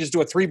that changes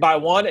to a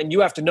 3-by-1, and you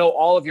have to know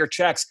all of your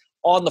checks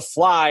on the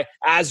fly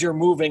as you're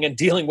moving and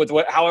dealing with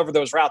however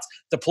those routes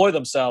deploy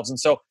themselves. And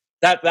so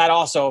that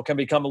also can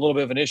become a little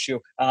bit of an issue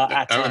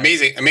at times.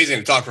 Amazing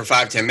to talk for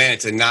 5-10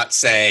 minutes and not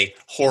say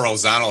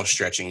horizontal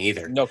stretching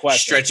either. No question.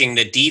 Stretching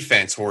the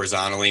defense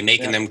horizontally,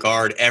 making them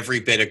guard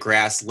every bit of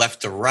grass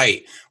left to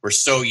right. We're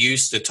so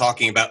used to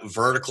talking about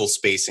vertical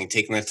spacing,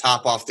 taking the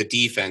top off the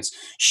defense,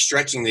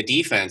 stretching the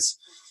defense.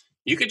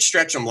 You could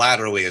stretch them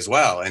laterally as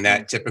well, and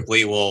that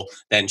typically will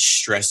then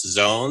stress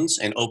zones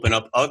and open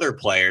up other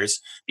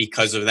players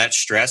because of that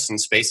stress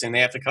and spacing they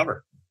have to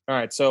cover. All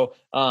right, so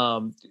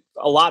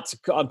a lot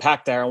to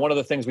unpack there. And one of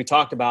the things we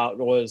talked about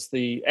was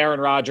the Aaron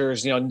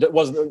Rodgers,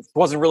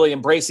 wasn't really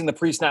embracing the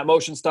pre-snap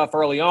motion stuff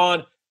early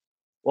on.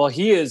 Well,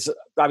 he's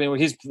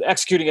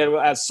executing it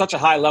at such a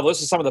high level.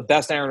 This is some of the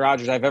best Aaron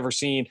Rodgers I've ever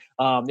seen.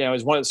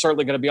 He's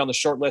certainly going to be on the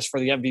short list for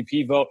the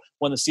MVP vote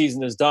when the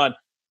season is done.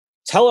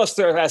 Tell us,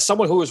 as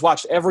someone who has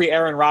watched every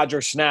Aaron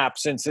Rodgers snap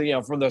since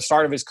from the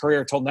start of his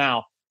career till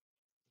now,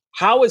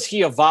 how has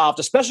he evolved,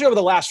 especially over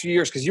the last few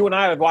years? Because you and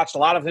I have watched a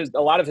lot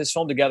of his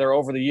film together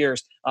over the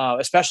years,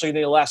 especially in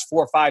the last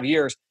 4 or 5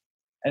 years,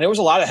 and there was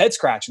a lot of head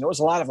scratching. There was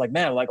a lot of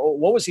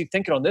what was he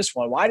thinking on this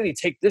one? Why did he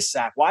take this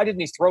sack? Why didn't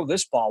he throw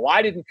this ball?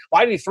 Why did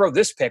he throw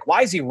this pick?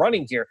 Why is he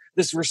running here?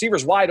 This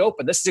receiver's wide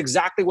open. This is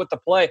exactly what the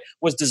play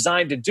was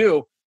designed to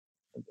do.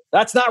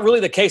 That's not really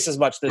the case as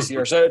much this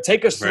year. So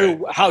take us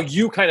through how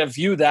you kind of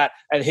view that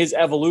and his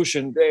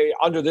evolution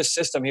under this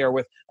system here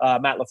with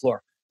Matt LaFleur.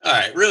 All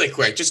right, really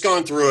quick, just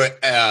going through it,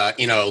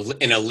 in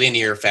a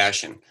linear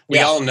fashion. We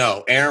all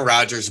know Aaron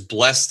Rodgers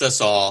blessed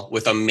us all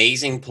with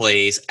amazing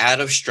plays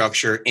out of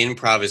structure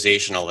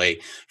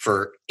improvisationally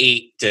for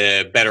 8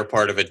 to better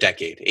part of a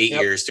decade, 8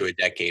 years to a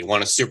decade.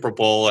 Won a Super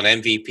Bowl, an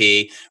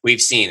MVP.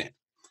 We've seen it.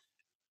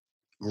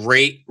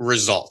 Great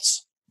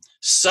results.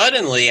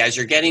 Suddenly, as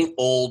you're getting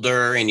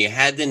older and you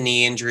had the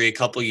knee injury a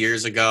couple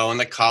years ago and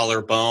the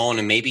collarbone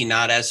and maybe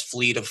not as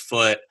fleet of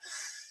foot,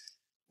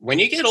 when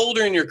you get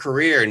older in your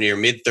career, in your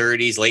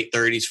mid-30s, late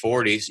 30s,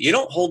 40s, you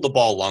don't hold the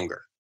ball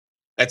longer.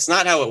 That's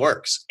not how it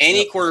works.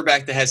 Any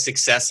quarterback that has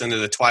success into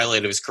the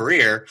twilight of his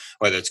career,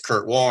 whether it's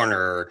Kurt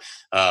Warner,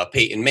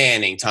 Peyton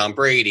Manning, Tom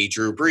Brady,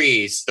 Drew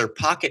Brees, they're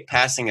pocket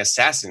passing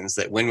assassins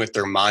that win with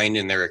their mind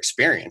and their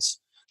experience.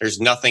 There's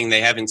nothing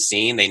they haven't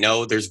seen. They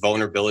know there's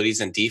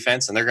vulnerabilities in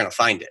defense, and they're going to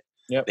find it.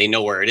 Yep. They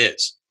know where it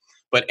is.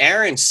 But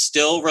Aaron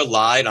still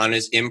relied on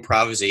his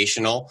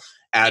improvisational,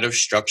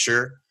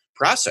 out-of-structure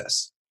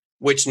process,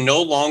 which no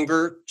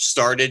longer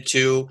started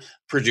to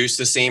produce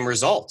the same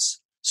results.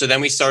 So then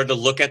we started to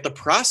look at the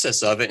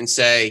process of it and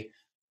say,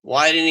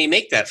 why didn't he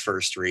make that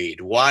first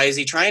read? Why is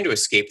he trying to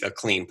escape a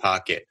clean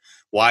pocket?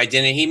 Why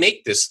didn't he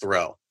make this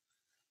throw?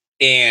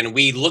 And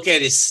we look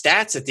at his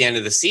stats at the end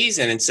of the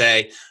season and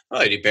say,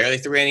 oh, he barely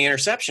threw any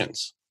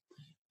interceptions,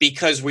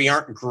 because we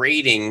aren't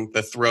grading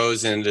the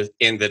throws and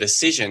the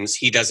decisions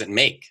he doesn't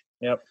make.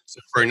 Yep. So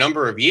for a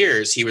number of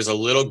years, he was a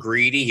little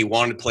greedy. He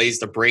wanted plays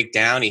to break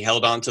down. He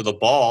held on to the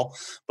ball,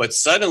 but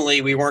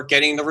suddenly we weren't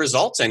getting the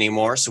results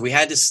anymore. So we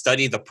had to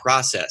study the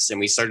process, and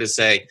we started to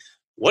say,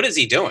 what is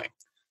he doing?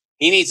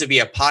 He needs to be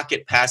a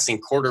pocket passing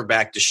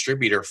quarterback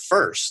distributor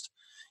first.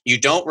 You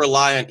don't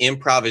rely on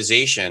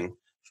improvisation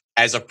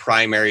as a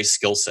primary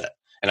skill set.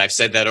 And I've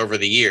said that over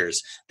the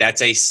years.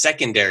 That's a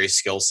secondary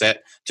skill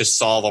set to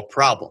solve a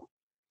problem.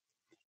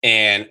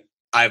 And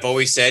I've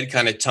always said,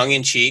 kind of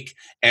tongue-in-cheek,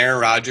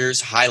 Aaron Rodgers'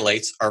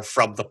 highlights are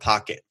from the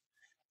pocket.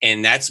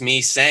 And that's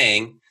me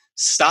saying,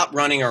 stop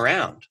running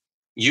around.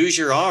 Use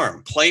your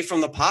arm. Play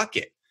from the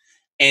pocket.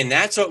 And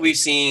that's what we've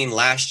seen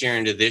last year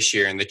into this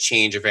year in the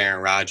change of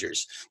Aaron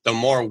Rodgers. The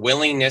more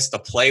willingness to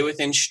play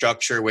within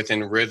structure,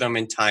 within rhythm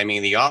and timing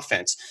of the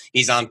offense.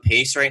 He's on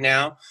pace right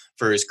now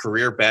for his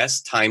career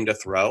best time to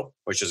throw,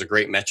 which is a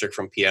great metric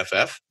from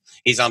PFF.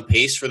 He's on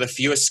pace for the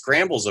fewest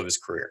scrambles of his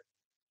career.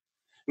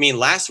 I mean,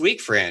 last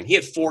week, Fran, he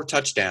had 4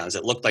 touchdowns.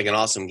 It looked like an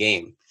awesome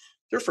game.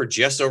 they're for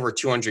just over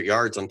 200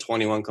 yards on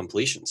 21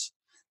 completions.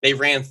 They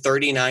ran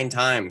 39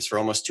 times for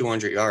almost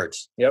 200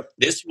 yards. Yep.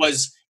 This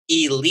was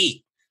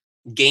elite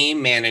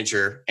game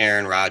manager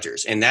Aaron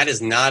Rodgers, and that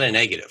is not a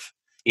negative.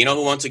 You know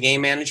who wants a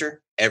game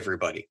manager?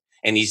 Everybody.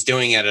 And he's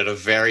doing it at a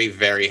very,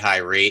 very high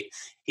rate.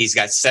 He's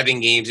got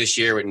 7 games this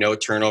year with no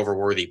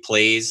turnover-worthy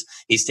plays.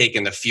 He's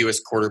taken the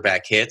fewest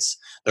quarterback hits.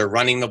 They're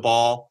running the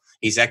ball.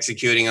 He's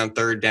executing on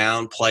third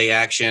down, play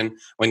action.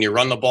 When you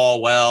run the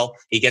ball well,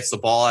 he gets the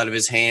ball out of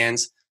his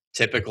hands.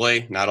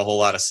 Typically, not a whole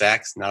lot of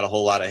sacks, not a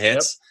whole lot of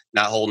hits,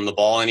 not holding the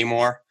ball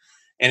anymore.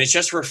 And it's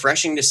just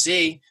refreshing to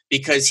see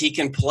because he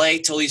can play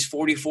till he's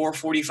 44,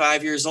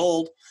 45 years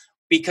old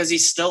because he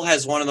still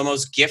has one of the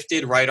most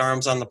gifted right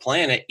arms on the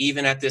planet,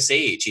 even at this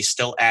age. He's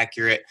still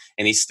accurate,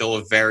 and he's still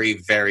a very,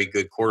 very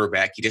good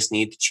quarterback. You just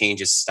need to change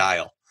his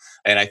style.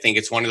 And I think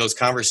it's one of those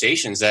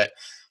conversations that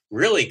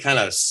really kind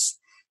of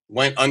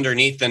went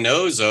underneath the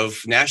nose of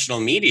national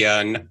media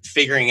and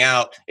figuring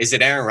out, is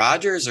it Aaron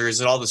Rodgers or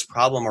is it all this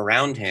problem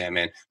around him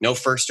and no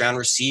first round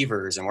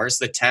receivers and where's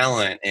the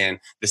talent and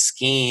the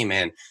scheme,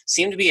 and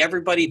seemed to be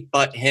everybody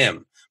but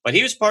him. But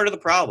he was part of the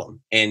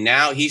problem, and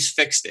now he's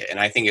fixed it.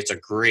 And I think it's a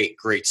great,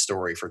 great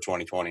story for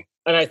 2020.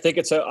 And I think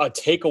it's a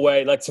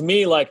takeaway. Like, to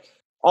me, like,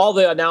 all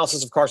the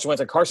analysis of Carson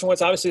Wentz, and Carson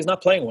Wentz obviously is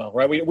not playing well,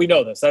 right? We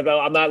know this.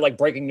 I'm not like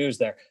breaking news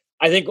there.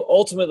 I think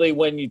ultimately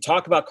when you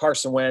talk about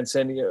Carson Wentz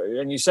and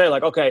you say,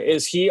 like, okay,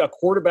 is he a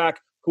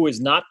quarterback who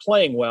is not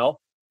playing well,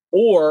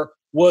 or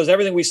was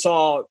everything we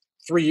saw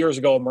 3 years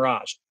ago a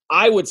mirage?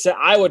 I would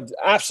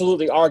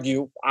absolutely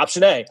argue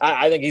option A.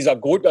 I think he's a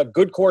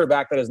good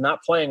quarterback that is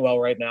not playing well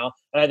right now.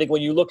 And I think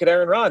when you look at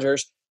Aaron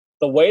Rodgers,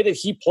 the way that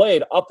he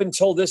played up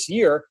until this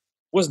year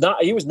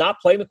he was not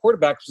playing the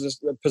quarterback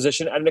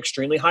position at an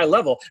extremely high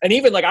level. And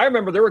even, like, I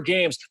remember there were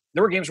games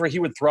where he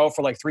would throw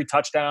for like 3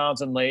 touchdowns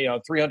and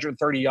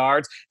 330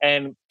 yards,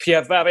 and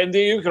PFF, and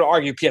you could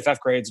argue PFF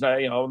grades.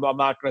 I'm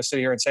not going to sit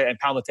here and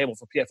pound the table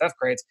for PFF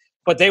grades,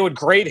 but they would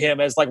grade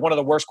him as like one of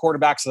the worst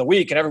quarterbacks of the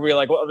week, and everybody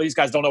like, well, these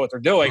guys don't know what they're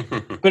doing.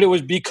 But it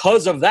was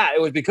because of that.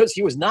 It was because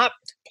he was not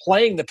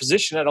playing the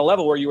position at a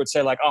level where you would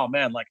say, like, oh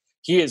man, like,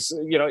 he is,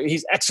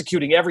 he's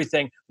executing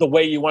everything the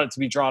way you want it to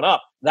be drawn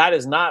up. That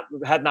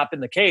had not been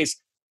the case.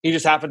 He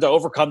just happened to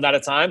overcome that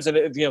at times,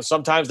 and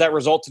sometimes that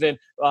resulted in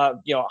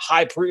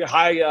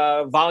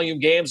high volume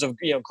games of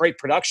great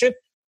production.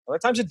 Other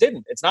times it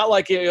didn't. It's not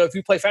like if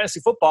you play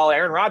fantasy football,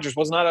 Aaron Rodgers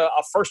was not a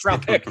first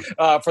round pick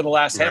for the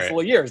last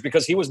handful of years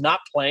because he was not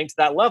playing to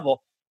that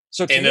level.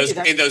 So and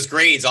those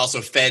grades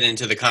also fed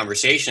into the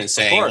conversation,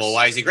 saying, well,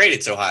 why is he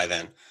graded so high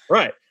then?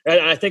 Right. And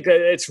I think that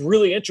it's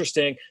really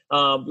interesting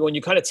when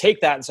you kind of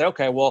take that and say,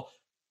 okay, well,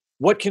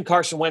 what can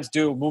Carson Wentz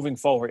do moving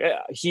forward?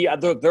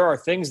 There are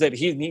things that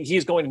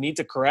he's going to need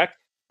to correct,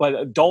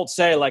 but don't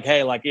say like,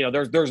 hey, like,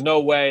 there's no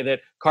way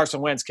that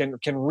Carson Wentz can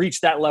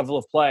reach that level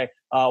of play.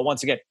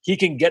 Once again, he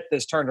can get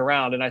this turned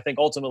around. And I think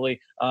ultimately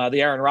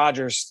the Aaron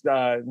Rodgers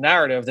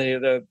narrative,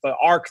 the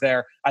arc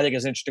there, I think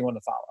is an interesting one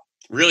to follow.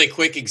 Really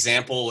quick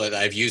example that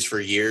I've used for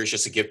years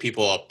just to give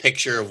people a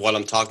picture of what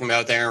I'm talking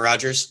about with Aaron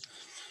Rodgers.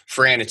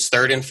 Fran, it's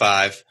 3rd and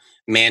 5,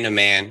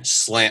 man-to-man,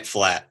 slant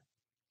flat.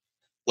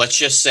 Let's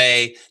just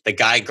say the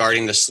guy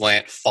guarding the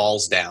slant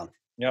falls down.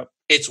 Yep.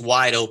 It's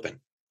wide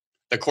open.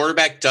 The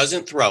quarterback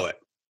doesn't throw it,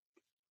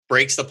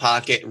 breaks the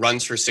pocket,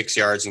 runs for 6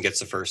 yards, and gets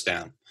the first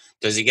down.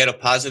 Does he get a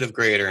positive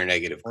grade or a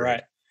negative grade?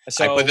 Right.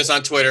 So, I put this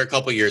on Twitter a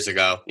couple years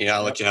ago.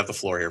 I'll let you have the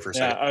floor here for a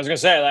second. I was going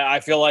to say, I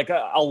feel like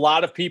a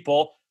lot of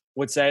people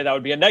would say that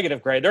would be a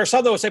negative grade. There are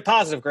some that would say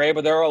positive grade,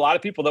 but there are a lot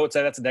of people that would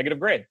say that's a negative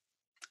grade.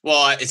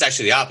 Well, it's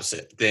actually the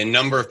opposite. The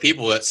number of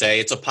people that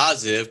say it's a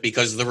positive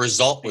because the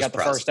result was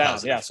first down.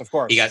 Positive. Yes, of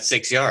course. He got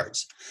 6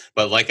 yards.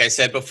 But like I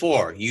said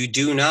before, you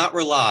do not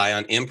rely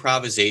on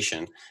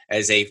improvisation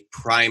as a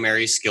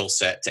primary skill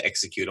set to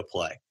execute a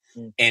play.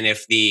 And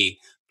if the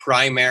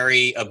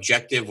primary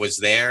objective was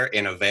there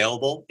and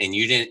available and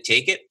you didn't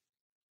take it,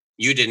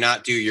 you did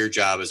not do your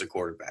job as a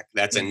quarterback.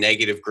 That's a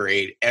negative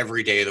grade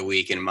every day of the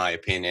week, in my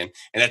opinion.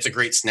 And that's a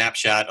great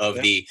snapshot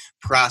of the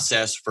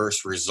process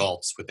versus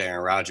results with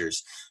Aaron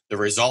Rodgers. The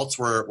results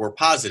were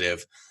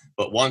positive,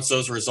 but once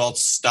those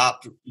results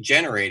stopped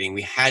generating,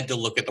 we had to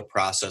look at the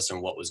process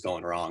and what was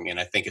going wrong. And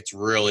I think it's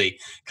really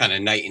kind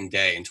of night and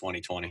day in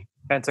 2020.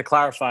 And to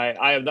clarify,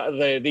 I have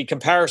the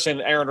comparison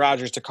Aaron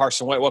Rodgers to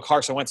Carson Wentz, what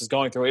Carson Wentz is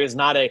going through, it is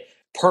not a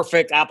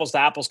perfect apples to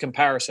apples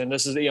comparison.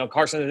 This is,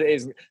 Carson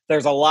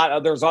there's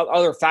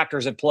other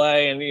factors at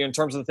play, and in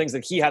terms of the things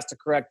that he has to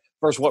correct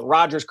versus what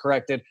Rodgers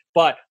corrected,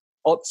 but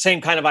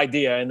same kind of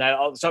idea. And that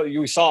so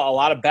you saw a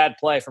lot of bad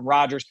play from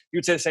Rodgers.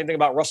 You'd say the same thing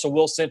about Russell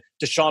Wilson,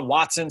 Deshaun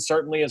Watson,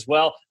 certainly as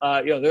well.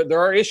 There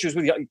are issues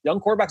with young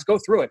quarterbacks go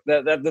through it.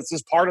 This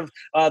is part of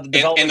the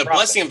development and the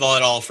process. blessing of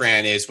it all,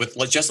 Fran, is with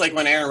just like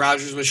when Aaron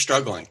Rodgers was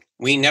struggling,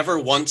 we never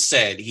once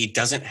said he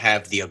doesn't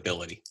have the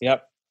ability.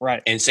 Yep.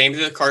 Right. And same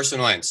to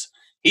Carson Wentz.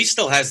 He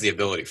still has the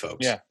ability, folks.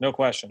 Yeah, no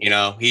question.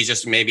 He's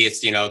just, maybe it's,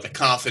 the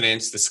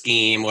confidence, the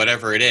scheme,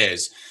 whatever it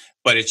is.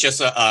 But it's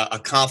just a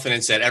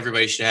confidence that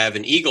everybody should have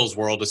in Eagles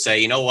world to say,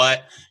 you know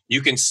what,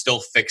 you can still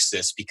fix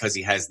this because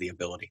he has the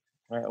ability.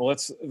 All right, well,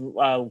 let's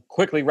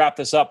quickly wrap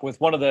this up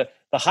with one of the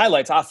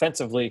highlights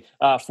offensively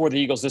for the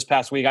Eagles this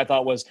past week. I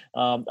thought was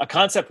a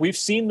concept we've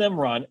seen them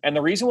run. And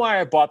the reason why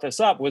I brought this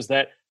up was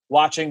that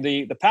watching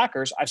the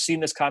Packers, I've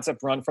seen this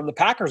concept run from the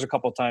Packers a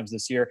couple of times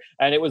this year.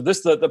 And it was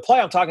the play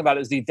I'm talking about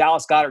is the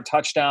Dallas Goedert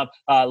touchdown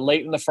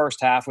late in the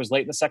first half, was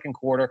late in the second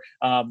quarter.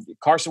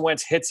 Carson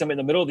Wentz hits him in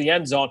the middle of the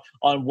end zone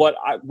on what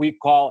we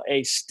call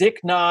a stick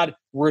nod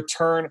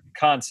return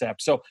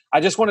concept. So I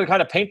just wanted to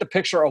kind of paint the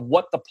picture of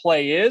what the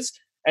play is.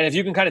 And if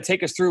you can kind of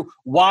take us through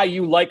why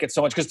you like it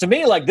so much. Because to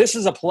me, like, this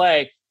is a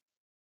play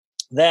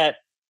that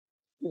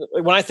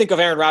when I think of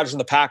Aaron Rodgers and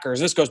the Packers,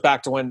 this goes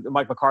back to when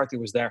Mike McCarthy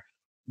was there,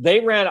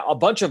 they ran a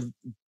bunch of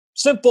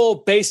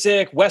simple,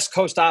 basic West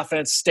Coast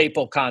offense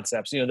staple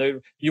concepts.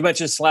 You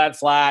mentioned slant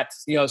flat.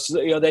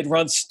 They'd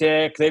run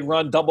stick, they'd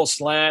run double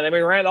slant. I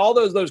mean, ran all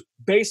those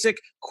basic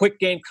quick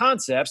game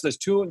concepts, those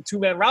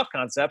two-man route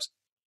concepts,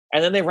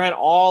 and then they ran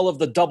all of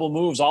the double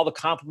moves, all the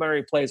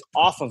complementary plays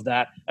off of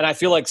that. And I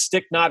feel like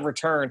stick nod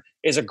return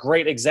is a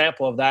great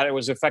example of that. It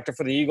was effective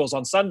for the Eagles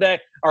on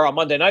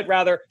Monday night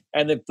rather,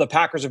 and the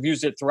Packers have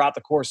used it throughout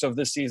the course of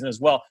this season as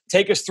well.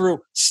 Take us through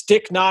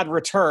stick nod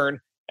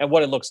return and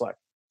what it looks like.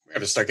 We're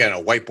going to start getting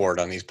a whiteboard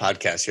on these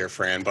podcasts here,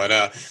 Fran.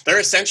 But they're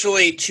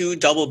essentially two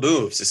double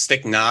moves. The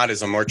stick nod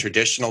is a more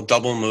traditional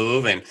double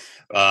move and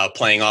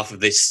playing off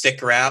of the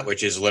stick route,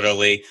 which is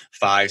literally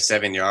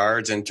 5-7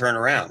 yards and turn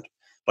around.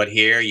 But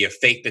here you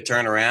fake the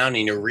turnaround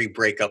and you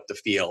re-break up the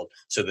field.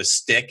 So the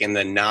stick and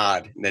the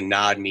nod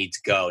means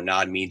go,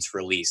 nod means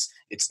release.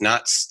 It's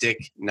not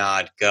stick,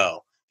 nod,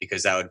 go,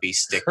 because that would be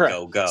stick,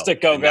 go, go.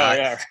 Stick, go, go,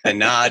 yeah. The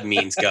nod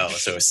means go.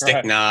 So a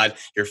stick nod,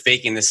 you're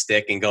faking the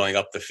stick and going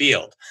up the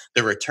field.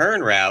 The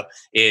return route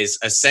is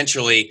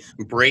essentially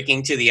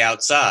breaking to the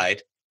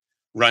outside,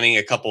 running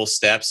a couple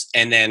steps,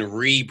 and then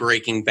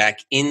re-breaking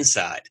back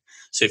inside.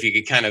 So if you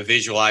could kind of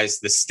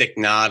visualize the stick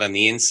nod on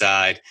the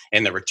inside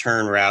and the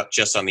return route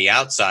just on the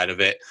outside of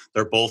it,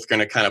 they're both going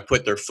to kind of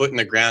put their foot in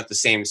the ground at the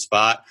same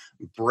spot,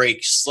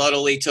 break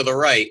subtly to the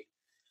right.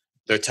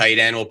 Their tight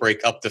end will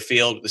break up the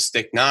field with the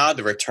stick nod.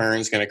 The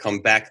return's going to come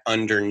back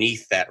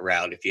underneath that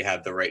route if you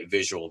have the right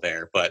visual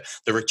there. But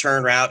the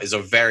return route is a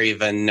very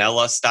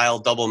vanilla style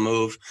double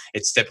move.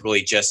 It's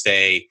typically just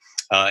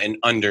an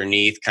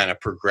underneath kind of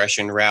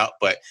progression route,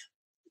 but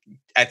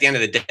at the end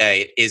of the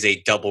day, it is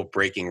a double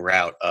breaking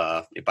route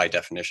by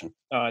definition.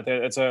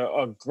 It's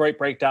a great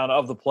breakdown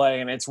of the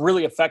play, and it's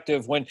really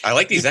effective when I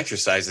like these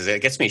exercises.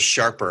 It gets me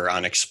sharper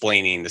on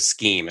explaining the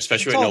scheme,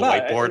 especially with no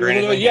whiteboard or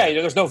anything. Yeah,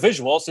 there's no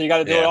visual, so you got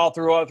to do it all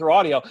through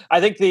audio. I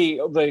think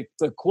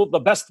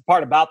the best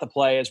part about the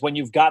play is when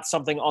you've got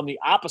something on the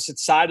opposite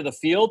side of the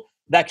field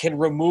that can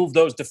remove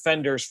those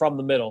defenders from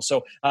the middle.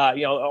 So,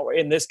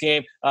 in this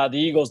game, the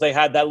Eagles, they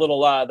had that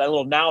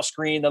little now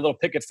screen, that little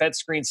picket fence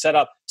screen set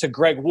up to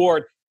Greg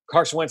Ward.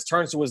 Carson Wentz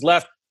turns to his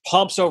left,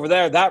 pumps over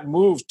there. That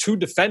moves two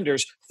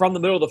defenders from the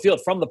middle of the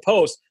field, from the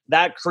post.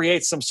 That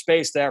creates some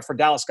space there for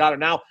Dallas Goedert.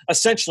 Now,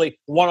 essentially,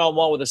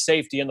 one-on-one with a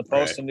safety in the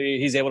post, and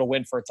he's able to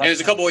win for a touchdown. And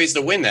there's a couple ways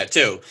to win that,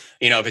 too.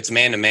 If it's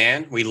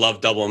man-to-man, we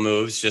love double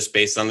moves just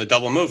based on the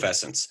double move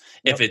essence.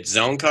 Yep. If it's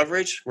zone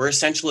coverage, we're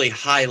essentially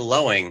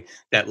high-lowing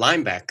that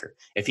linebacker.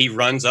 If he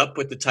runs up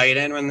with the tight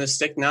end on the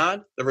stick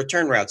nod, the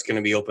return route's going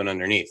to be open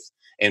underneath.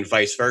 And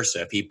vice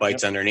versa. If he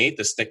bites underneath,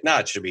 the stick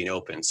nod should be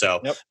open.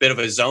 So bit of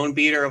a zone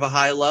beater of a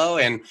high-low,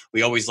 and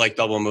we always like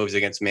double moves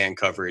against man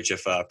coverage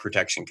if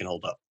protection can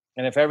hold up.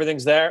 And if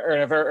everything's there,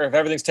 or if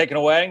everything's taken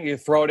away, you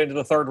throw it into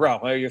the third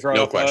row. You throw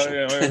no it,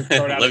 question.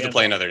 Throw it out Live to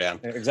play another down.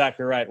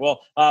 Exactly right.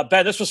 Well,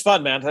 Ben, this was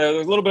fun, man.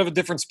 A little bit of a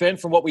different spin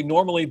from what we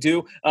normally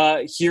do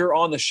here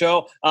on the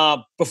show.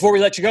 Before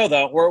we let you go,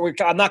 though,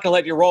 I'm not going to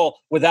let you roll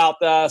without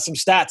some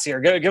stats here.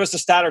 Give us a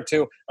stat or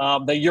two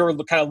that you're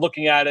kind of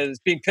looking at as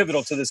being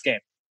pivotal to this game.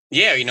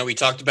 Yeah, we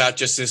talked about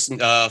just this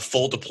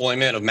full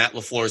deployment of Matt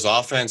LaFleur's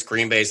offense,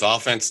 Green Bay's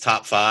offense,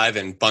 top 5,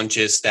 and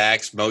bunches,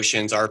 stacks,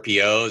 motions,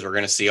 RPOs. We're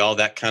going to see all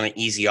that kind of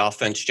easy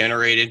offense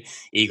generated.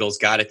 Eagles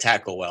got to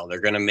tackle well. They're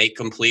going to make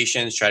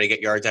completions, try to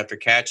get yards after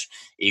catch.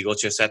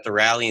 Eagles just have to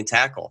rally and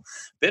tackle.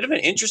 Bit of an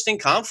interesting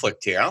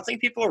conflict here. I don't think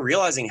people are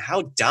realizing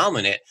how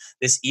dominant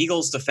this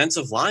Eagles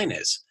defensive line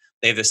is.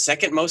 They have the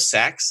second most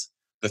sacks,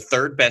 the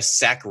third best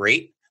sack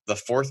rate, the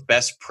fourth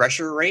best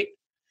pressure rate.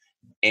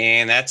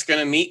 And that's going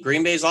to meet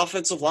Green Bay's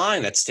offensive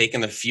line. That's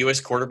taken the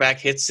fewest quarterback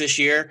hits this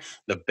year,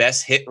 the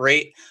best hit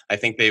rate. I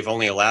think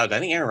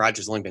Aaron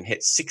Rodgers has only been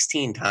hit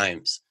 16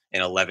 times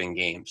in 11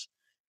 games,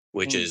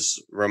 which is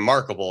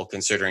remarkable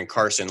considering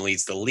Carson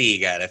leads the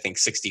league at, I think,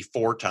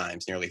 64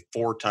 times, nearly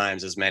 4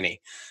 times as many.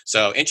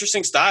 So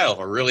interesting style,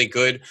 a really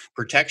good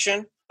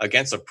protection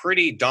against a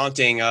pretty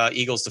daunting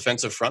Eagles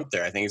defensive front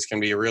there. I think it's going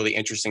to be a really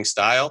interesting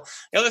style.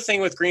 The other thing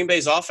with Green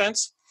Bay's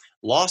offense,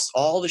 lost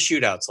all the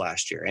shootouts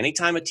last year.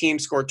 Anytime a team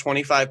scored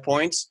 25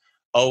 points,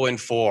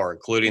 0-4,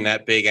 including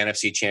that big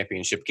NFC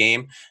Championship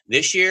game.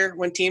 This year,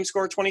 when teams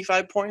score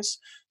 25 points,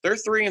 they're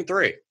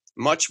 3-3.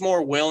 Much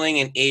more willing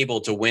and able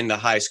to win the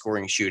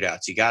high-scoring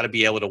shootouts. You got to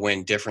be able to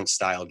win different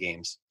style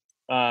games.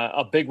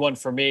 a big one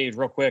for me,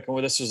 real quick.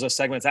 And this is a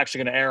segment that's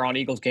actually going to air on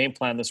Eagles Game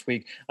Plan this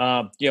week.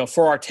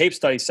 For our tape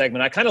study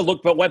segment, I kind of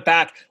went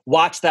back,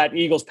 watched that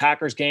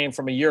Eagles-Packers game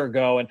from a year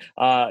ago, and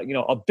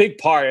a big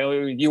part.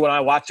 You and I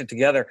watched it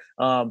together.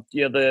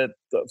 The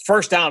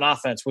first down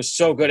offense was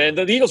so good, and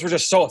the Eagles were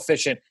just so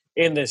efficient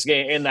in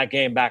that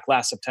game back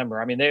last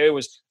September. I mean, it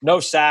was no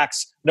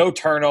sacks, no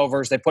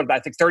turnovers. They put, I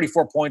think,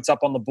 34 points up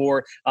on the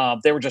board.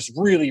 They were just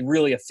really,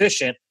 really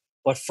efficient.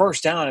 But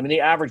first down, I mean, they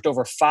averaged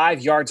over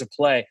 5 yards of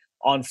play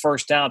on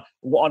first down.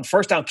 On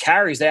first down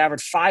carries, they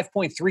averaged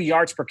 5.3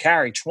 yards per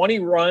carry, 20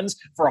 runs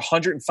for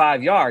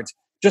 105 yards.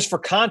 Just for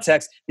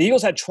context, the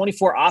Eagles had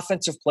 24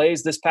 offensive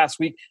plays this past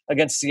week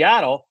against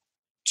Seattle,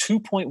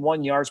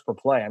 2.1 yards per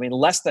play. I mean,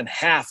 less than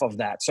half of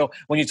that. So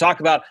when you talk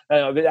about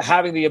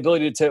having the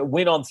ability to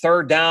win on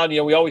third down,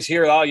 we always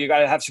hear, you got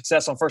to have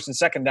success on first and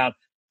second down.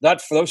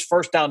 That for those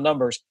first down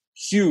numbers,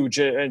 huge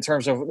in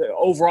terms of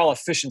overall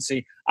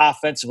efficiency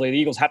offensively. The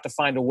Eagles have to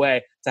find a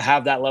way to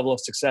have that level of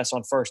success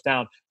on first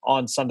down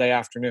on Sunday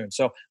afternoon.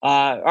 So,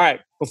 all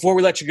right, before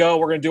we let you go,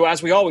 we're going to do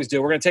as we always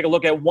do. We're going to take a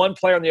look at one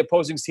player on the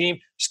opposing team,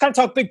 just kind of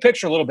talk big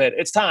picture a little bit.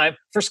 It's time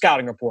for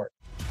Scouting Report.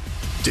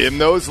 Dim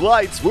those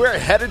lights. We're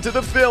headed to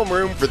the film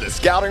room for the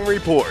Scouting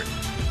Report.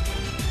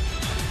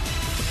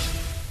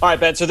 All right,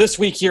 Ben. So this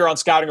week here on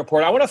Scouting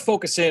Report, I want to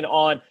focus in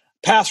on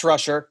pass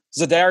rusher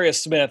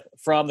Za'Darius Smith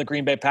from the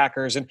Green Bay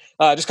Packers, and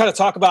just kind of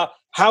talk about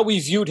how we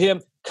viewed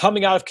him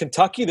coming out of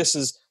Kentucky. This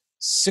is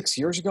 6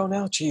 years ago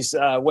now.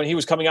 When he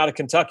was coming out of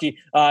Kentucky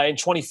in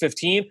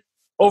 2015.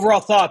 Overall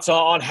thoughts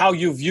on how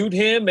you viewed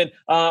him and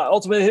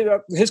ultimately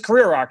his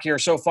career arc here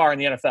so far in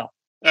the NFL.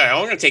 All right, I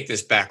want to take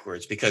this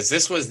backwards because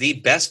this was the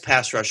best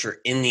pass rusher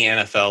in the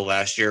NFL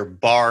last year,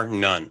 bar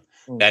none.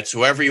 That's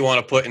whoever you want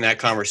to put in that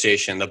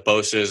conversation, the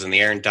Bosa's and the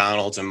Aaron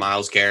Donalds and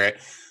Myles Garrett.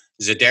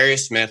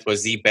 Za'Darius Smith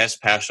was the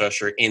best pass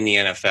rusher in the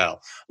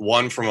NFL.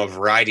 Won from a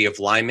variety of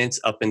linemen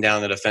up and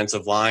down the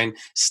defensive line,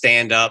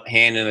 stand up,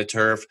 hand in the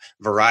turf,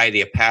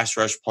 variety of pass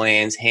rush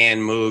plans,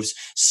 hand moves,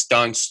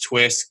 stunts,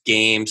 twists,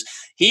 games.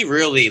 He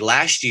really,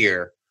 last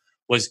year,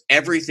 was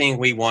everything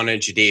we wanted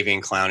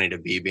Jadeveon Clowney to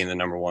be, being the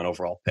number 1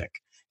 overall pick.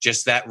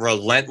 Just that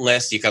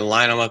relentless, you can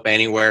line him up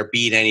anywhere,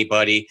 beat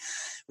anybody.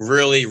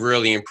 Really,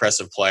 really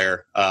impressive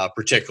player,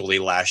 particularly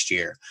last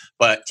year.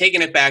 But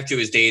taking it back to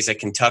his days at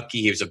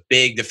Kentucky, he was a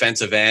big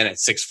defensive end at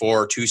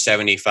 6'4",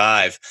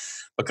 275.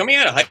 But coming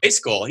out of high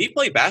school, he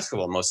played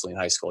basketball mostly in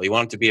high school. He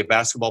wanted to be a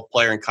basketball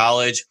player in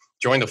college,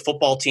 joined the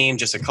football team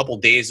just a couple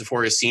days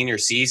before his senior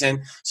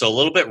season. So a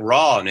little bit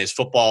raw in his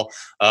football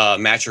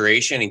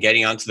maturation and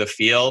getting onto the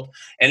field.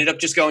 Ended up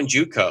just going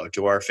JUCO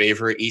to our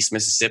favorite East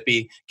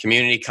Mississippi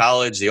Community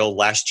College, the old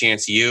Last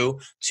Chance U.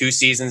 2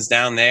 seasons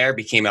down there,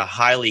 became a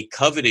highly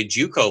coveted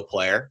JUCO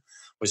player.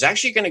 Was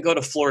actually going to go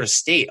to Florida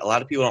State. A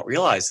lot of people don't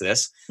realize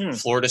this.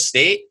 Florida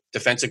State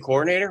defensive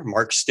coordinator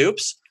Mark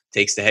Stoops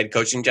takes the head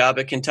coaching job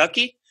at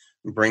Kentucky.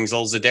 Brings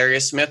old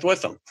Za'Darius Smith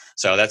with him.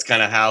 So that's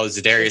kind of how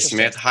Za'Darius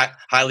Smith,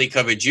 highly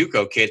coveted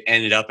JUCO kid,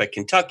 ended up at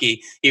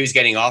Kentucky. He was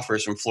getting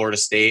offers from Florida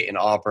State and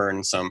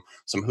Auburn, some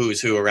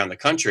who's who around the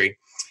country.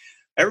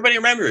 Everybody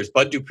remembers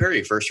Bud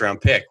Dupree,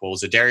 first-round pick. Well,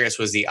 Za'Darius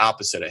was the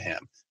opposite of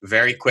him.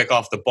 Very quick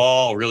off the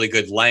ball, really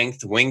good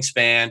length,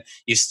 wingspan.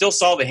 You still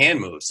saw the hand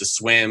moves, the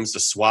swims, the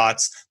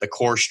swats, the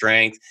core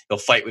strength. He'll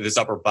fight with his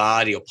upper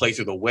body. He'll play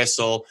through the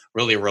whistle,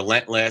 really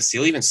relentless.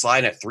 He'll even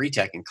slide at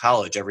 3-tech in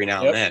college every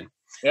now and then.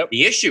 Yep.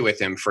 The issue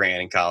with him, Fran,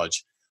 in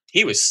college,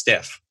 he was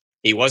stiff.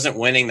 He wasn't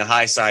winning the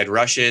high side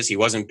rushes. He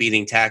wasn't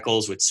beating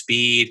tackles with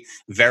speed.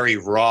 Very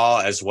raw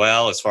as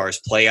well as far as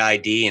play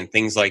ID and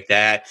things like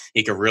that.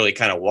 He could really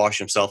kind of wash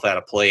himself out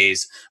of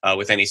plays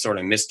with any sort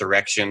of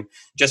misdirection,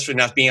 just for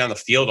not being on the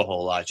field a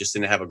whole lot. Just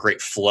didn't have a great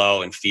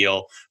flow and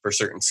feel for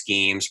certain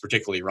schemes,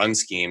 particularly run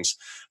schemes.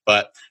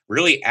 But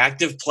really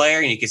active player,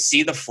 and you could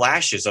see the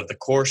flashes of the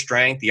core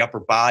strength, the upper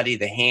body,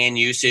 the hand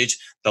usage,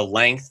 the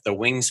length, the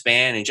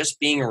wingspan, and just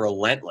being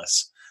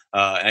relentless.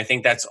 And I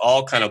think that's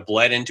all kind of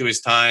bled into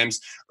his times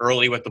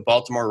early with the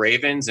Baltimore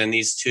Ravens and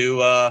these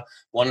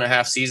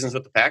 1.5 seasons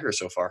with the Packers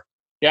so far.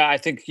 Yeah, I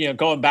think,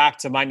 going back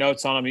to my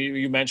notes on him,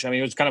 you mentioned,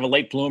 he was kind of a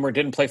late bloomer,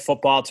 didn't play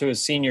football to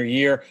his senior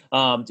year.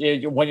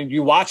 When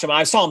you watch him,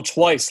 I saw him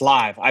twice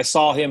live. I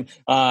saw him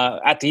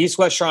at the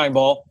East-West Shrine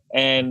Bowl,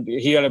 and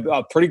he had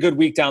a pretty good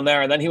week down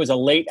there. And then he was a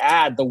late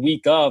ad the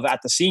week of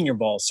at the Senior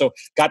Bowl. So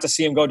got to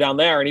see him go down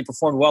there, and he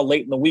performed well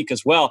late in the week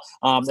as well.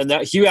 And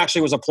that he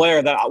actually was a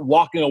player that,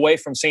 walking away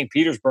from St.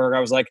 Petersburg, I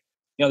was like,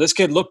 this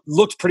kid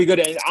looked pretty good,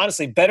 and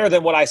honestly better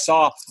than what I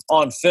saw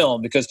on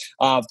film. Because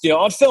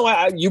on film,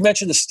 you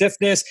mentioned the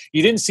stiffness.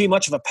 You didn't see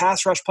much of a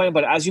pass rush playing,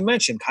 but as you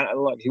mentioned,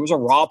 he was a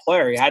raw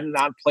player. He had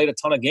not played a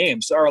ton of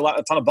games or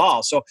a ton of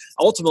balls. So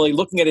ultimately,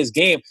 looking at his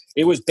game,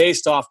 it was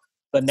based off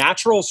the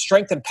natural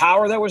strength and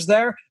power that was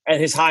there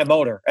and his high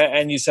motor.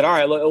 And you said, all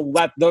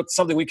right, that's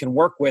something we can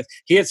work with.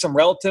 He had some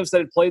relatives that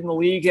had played in the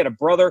league. He had a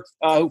brother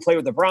who played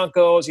with the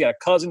Broncos. He had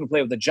a cousin who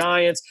played with the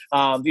Giants.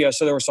 So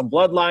there were some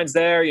bloodlines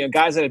there,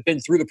 guys that had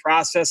been through the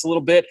process a little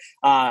bit.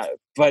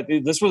 But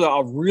this was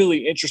a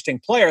really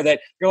interesting player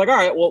that you're like, all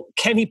right, well,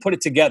 can he put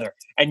it together?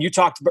 And you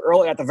talked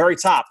early at the very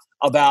top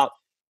about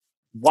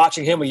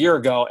watching him a year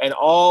ago and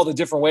all the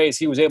different ways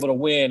he was able to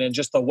win, and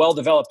just the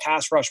well-developed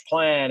pass rush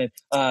plan, and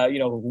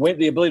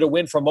the ability to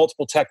win from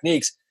multiple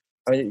techniques.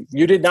 I mean,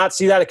 you did not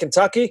see that at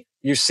Kentucky.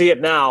 You see it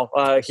now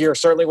here,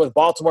 certainly with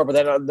Baltimore, but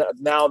then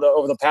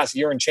over the past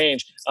year and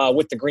change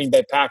with the Green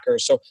Bay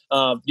Packers. So,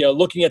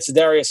 looking at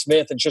Za'Darius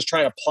Smith and just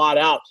trying to plot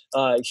out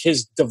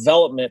his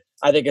development,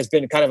 I think has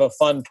been kind of a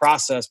fun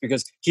process,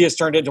 because he has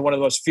turned into one of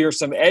the most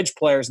fearsome edge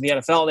players in the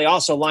NFL, and they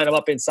also line him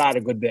up inside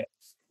a good bit.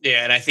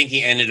 Yeah, and I think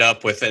he ended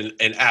up with an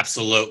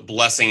absolute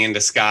blessing in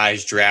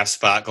disguise draft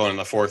spot going in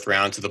the 4th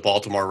round to the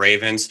Baltimore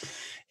Ravens.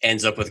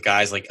 Ends up with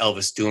guys like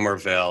Elvis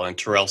Dumervil and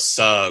Terrell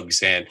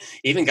Suggs, and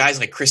even guys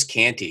like Chris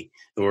Canty,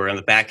 who were in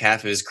the back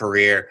half of his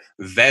career,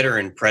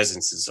 veteran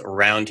presences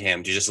around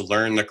him to just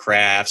learn the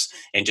crafts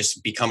and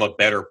just become a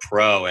better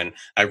pro. And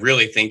I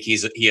really think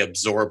he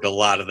absorbed a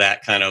lot of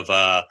that kind of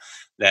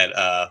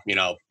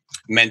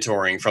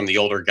mentoring from the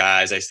older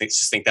guys. I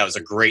just think that was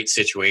a great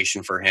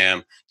situation for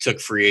him. Took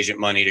free agent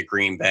money to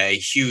Green Bay.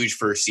 Huge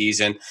first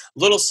season. A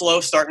little slow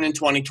starting in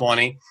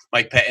 2020.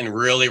 Mike Pettin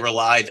really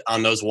relied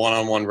on those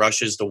one-on-one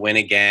rushes to win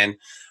again.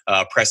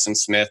 Preston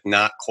Smith,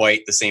 not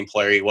quite the same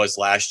player he was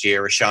last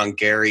year. Rashawn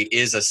Gary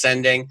is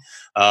ascending.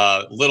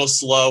 Little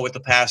slow with the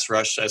pass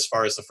rush as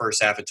far as the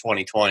first half of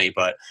 2020,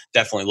 but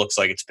definitely looks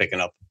like it's picking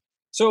up.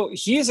 So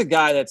he is a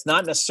guy that's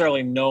not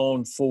necessarily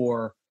known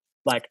for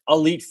like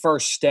elite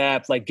first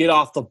step, like get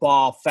off the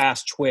ball,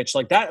 fast twitch,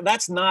 like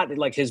that's not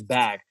like his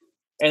bag.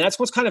 And that's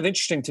what's kind of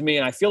interesting to me.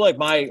 And I feel like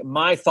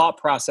my thought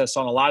process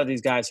on a lot of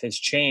these guys has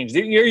changed.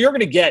 You're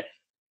going to get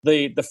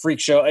the freak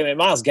show. I mean,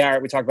 Myles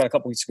Garrett, we talked about a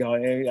couple weeks ago,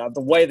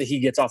 the way that he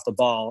gets off the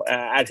ball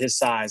at his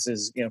size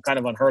is, kind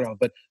of unheard of.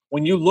 But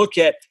when you look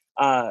at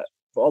a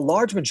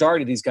large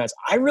majority of these guys,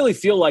 I really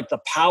feel like the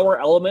power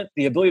element,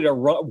 the ability to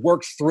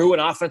work through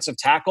an offensive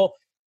tackle,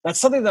 that's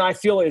something that I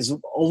feel is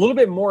a little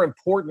bit more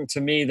important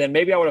to me than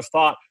maybe I would have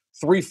thought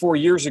 3-4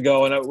 years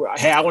ago. And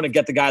I want to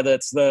get the guy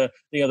that's the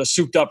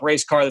souped up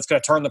race car that's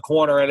going to turn the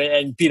corner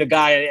and beat a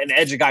guy and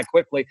edge a guy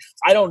quickly.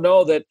 I don't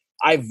know that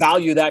I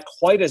value that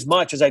quite as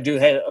much as I do.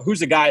 Hey, who's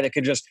the guy that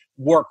can just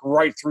work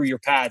right through your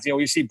pads?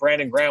 You see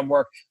Brandon Graham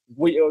work,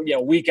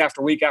 week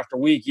after week after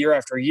week, year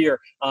after year.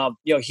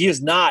 He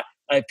is not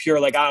a pure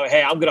like,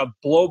 hey, I'm going to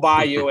blow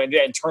by you and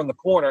turn the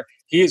corner.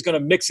 He is going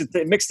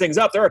to mix things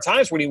up. There are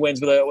times when he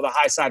wins with a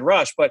high side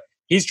rush, but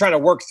he's trying to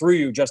work through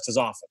you just as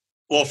often.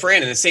 Well,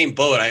 Fran, in the same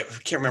boat, I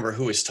can't remember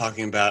who was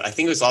talking about. I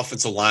think it was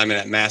offensive lineman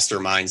at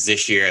Masterminds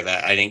this year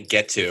that I didn't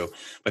get to,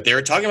 but they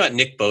were talking about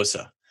Nick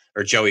Bosa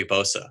or Joey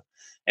Bosa.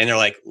 And they're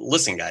like,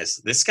 listen,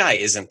 guys, this guy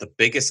isn't the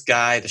biggest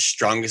guy, the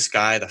strongest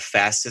guy, the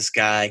fastest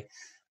guy.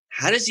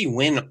 How does he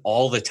win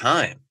all the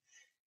time?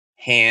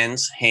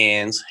 Hands,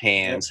 hands,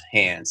 hands,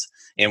 hands.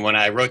 And when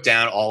I wrote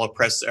down all of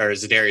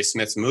Za'Darius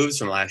Smith's moves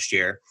from last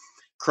year,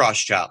 cross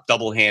chop,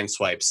 double hand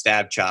swipe,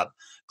 stab chop,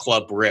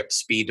 club rip,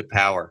 speed to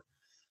power.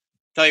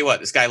 Tell you what,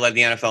 this guy led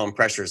the NFL in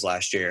pressures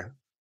last year.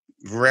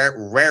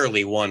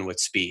 Rarely won with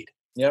speed.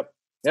 Yep.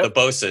 The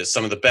Bosas,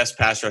 some of the best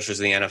pass rushers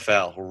in the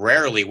NFL,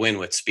 rarely win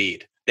with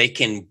speed. They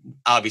can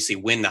obviously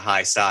win the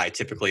high side.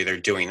 Typically, they're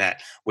doing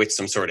that with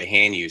some sort of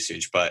hand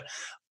usage. But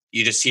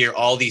you just hear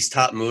all these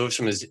top moves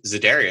from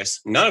Za'Darius.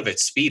 None of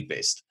it's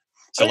speed-based.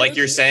 So like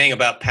you're saying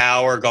about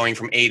power, going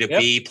from A to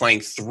B, playing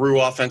through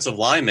offensive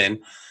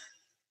linemen,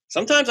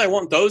 sometimes I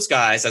want those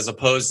guys as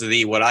opposed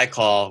to what I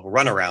call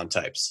runaround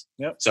types.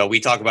 Yep. So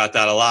we talk about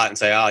that a lot and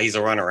say, he's a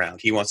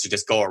runaround. He wants to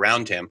just go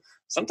around him.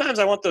 Sometimes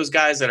I want those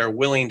guys that are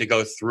willing to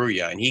go through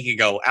you, and he could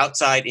go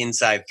outside,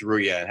 inside, through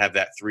you, and have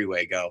that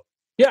three-way go.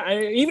 Yeah,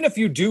 even if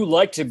you do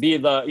like to be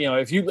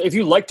if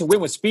you like to win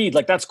with speed,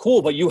 like that's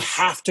cool, but you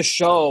have to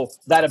show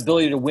that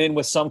ability to win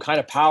with some kind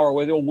of power,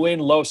 where you'll win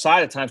low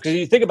side at times. Because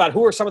you think about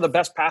who are some of the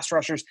best pass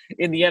rushers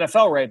in the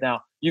NFL right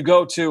now. You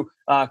go to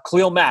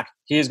Khalil Mack.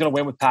 He is going to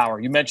win with power.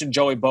 You mentioned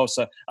Joey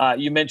Bosa.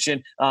 You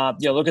mentioned,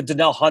 look at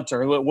Danielle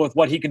Hunter with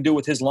what he can do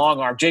with his long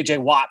arm. J.J.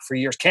 Watt for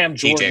years. Cam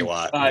Jordan. T.J.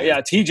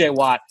 Watt. T.J.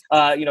 Watt.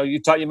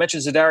 You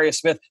mentioned Za'Darius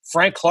Smith.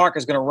 Frank Clark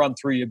is going to run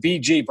through you.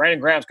 B.G. Brandon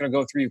Graham's going to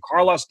go through you.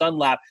 Carlos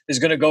Dunlap is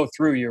going to go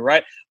through you,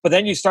 right? But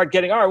then you start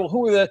getting, all right, well,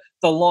 who are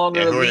the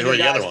longer? Who are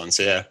the other ones?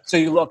 Yeah. So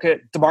you look at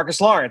DeMarcus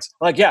Lawrence.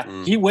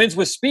 He wins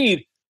with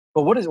speed.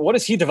 But what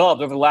has he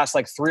developed over the last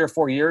 3 or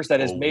 4 years that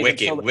has made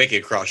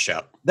wicked cross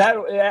chop? That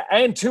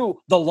and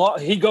two,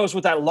 he goes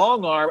with that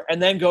long arm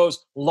and then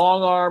goes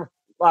long arm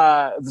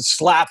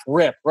slap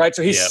rip, right?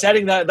 So he's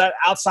setting that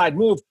outside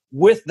move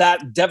with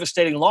that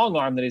devastating long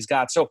arm that he's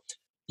got. So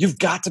you've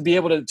got to be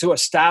able to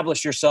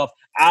establish yourself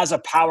as a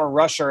power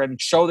rusher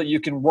and show that you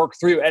can work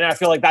through. And I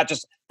feel like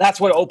that's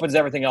what opens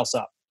everything else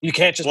up. You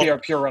can't just be a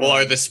pure runner. Well,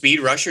 are the speed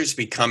rushers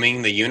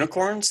becoming the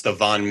unicorns, the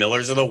Von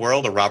Millers of the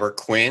world, the Robert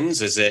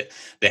Quinns? Is it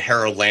the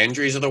Harold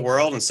Landrys of the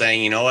world and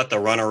saying, you know what, the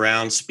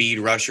runaround speed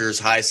rushers,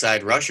 high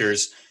side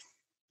rushers,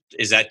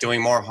 is that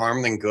doing more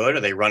harm than good? Are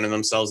they running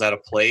themselves out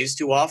of plays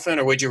too often?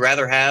 Or would you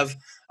rather have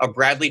a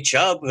Bradley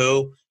Chubb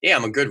who,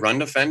 I'm a good run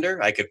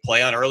defender. I could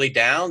play on early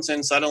downs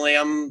and suddenly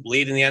I'm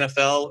leading the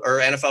NFL or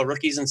NFL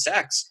rookies in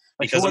sacks.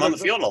 because I'm on the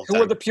field all the time.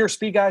 Who are the pure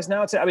speed guys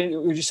now? I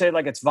mean, would you say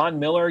like it's Von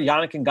Miller,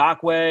 Yannick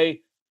Ngakoue,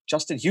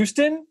 Justin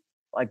Houston?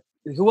 Like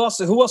who else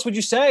would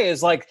you say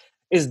is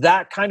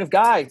that kind of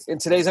guy in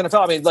today's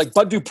NFL? I mean, like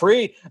Bud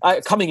Dupree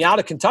coming out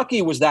of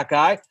Kentucky was that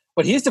guy,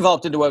 but he's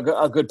developed into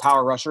a good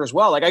power rusher as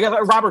well. Like I guess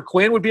Robert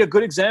Quinn would be a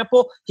good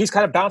example. He's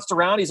kind of bounced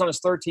around. He's on his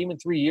third team in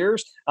 3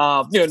 years.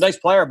 Nice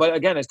player, but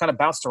again, he's kind of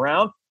bounced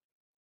around.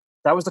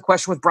 That was the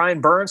question with Brian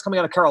Burns coming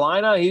out of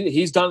Carolina.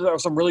 He's done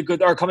some really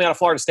good, or coming out of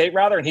Florida State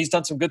rather, and he's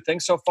done some good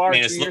things so far.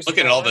 I mean, look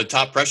at all the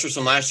top pressures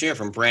from last year,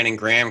 from Brandon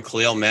Graham,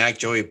 Khalil Mack,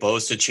 Joey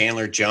Bosa,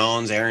 Chandler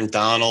Jones, Aaron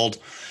Donald,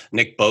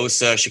 Nick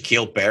Bosa,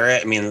 Shaquille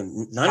Barrett. I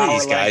mean, none of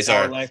these guys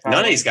are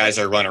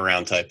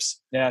runaround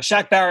types. Yeah,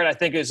 Shaq Barrett, I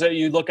think, is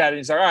you look at it,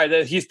 he's like, all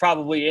right, he's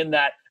probably in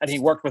that, and he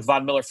worked with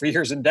Von Miller for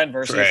years in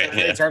Denver. So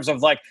in terms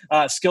of like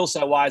skill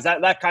set wise,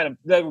 that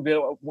would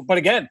be. But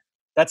again,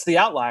 that's the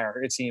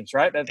outlier, it seems,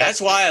 right?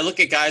 That's why I look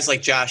at guys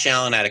like Josh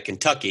Allen out of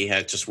Kentucky.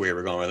 That's just weird.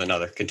 We're going with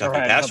another Kentucky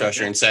pass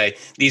rusher and say,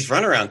 these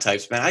runaround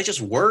types, man, I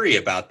just worry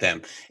about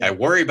them. Yeah. I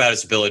worry about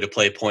his ability to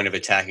play point of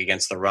attack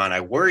against the run.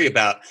 I worry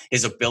about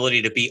his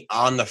ability to be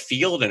on the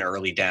field in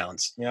early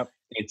downs. Yep.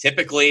 And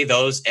typically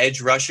those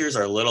edge rushers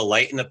are a little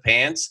light in the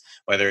pants,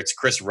 whether it's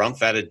Chris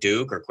Rumpf out of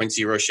Duke or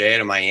Quincy Roche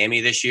out of Miami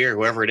this year,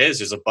 whoever it is.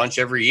 There's a bunch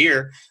every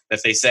year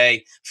that they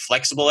say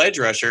flexible edge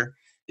rusher.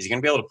 Is he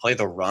going to be able to play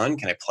the run?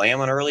 Can I play him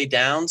on early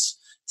downs?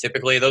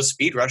 Typically, those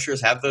speed rushers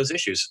have those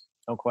issues.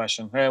 No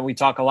question. We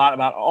talk a lot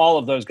about all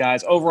of those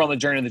guys over on the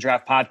Journey of the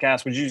Draft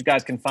podcast, which you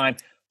guys can find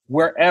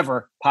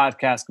wherever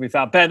podcasts can be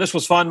found. Ben, this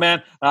was fun,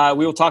 man.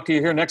 We will talk to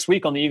you here next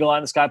week on the Eagle Eye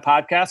in the Sky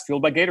podcast,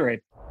 fueled by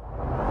Gatorade.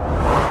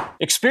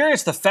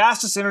 Experience the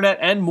fastest internet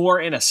and more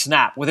in a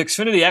snap. With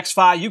Xfinity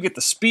XFi, you get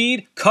the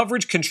speed,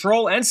 coverage,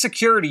 control, and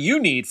security you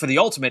need for the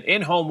ultimate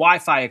in-home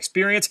Wi-Fi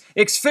experience.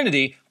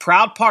 Xfinity,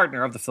 proud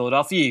partner of the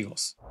Philadelphia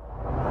Eagles.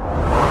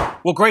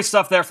 Well, great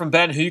stuff there from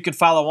Ben, who you can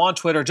follow on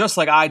Twitter, just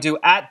like I do,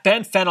 at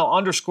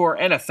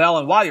BenFennel_NFL.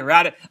 And while you're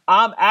at it,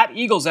 I'm at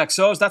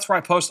EaglesXOs. That's where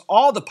I post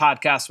all the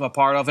podcasts I'm a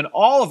part of and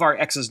all of our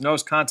X's and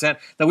O's content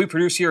that we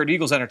produce here at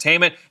Eagles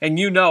Entertainment. And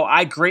you know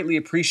I greatly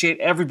appreciate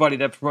everybody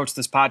that promotes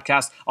this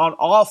podcast on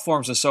all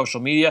forms of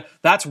social media.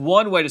 That's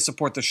one way to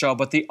support the show.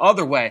 But the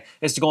other way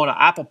is to go on to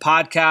Apple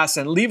Podcasts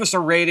and leave us a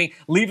rating,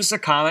 leave us a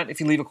comment. If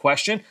you leave a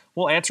question,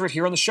 we'll answer it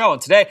here on the show.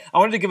 And today, I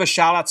wanted to give a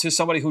shout out to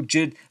somebody who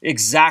did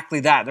exactly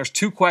that. There's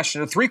three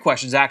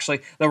questions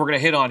actually that we're going to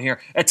hit on here.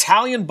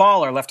 Italian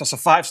Baller left us a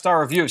 5-star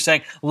review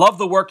saying, love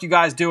the work you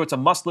guys do. It's a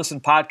must-listen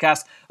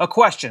podcast. A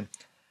question.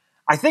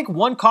 I think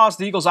one cause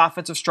the Eagles'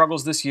 offensive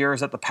struggles this year is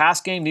that the pass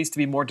game needs to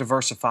be more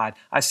diversified.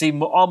 I see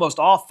almost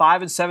all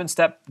 5- and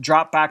 7-step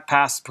drop-back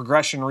pass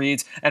progression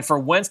reads, and for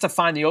Wentz to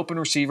find the open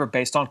receiver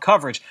based on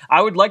coverage.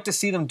 I would like to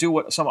see them do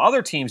what some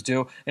other teams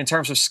do in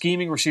terms of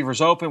scheming receivers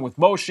open with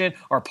motion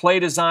or play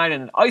design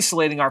and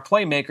isolating our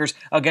playmakers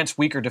against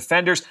weaker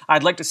defenders.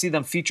 I'd like to see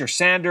them feature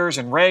Sanders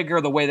and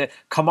Rager the way that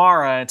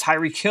Kamara and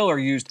Tyreek Hill are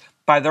used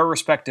by their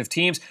respective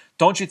teams.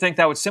 Don't you think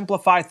that would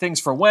simplify things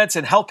for Wentz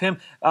and help him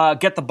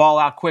get the ball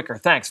out quicker?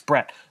 Thanks,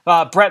 Brett.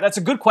 Brett, that's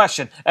a good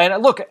question.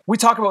 And look, we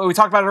talked about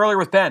it earlier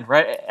with Ben,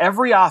 right?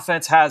 Every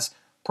offense has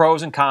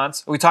pros and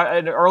cons. We talked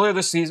earlier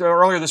this week,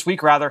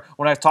 when I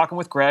was talking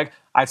with Greg.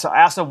 I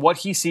asked him what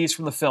he sees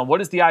from the film.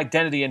 What is the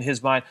identity in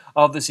his mind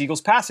of this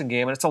Eagles passing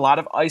game? And it's a lot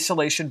of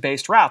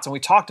isolation-based routes. And we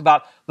talked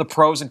about the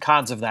pros and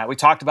cons of that. We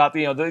talked about,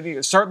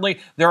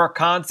 certainly there are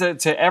cons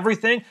to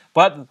everything,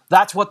 but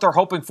that's what they're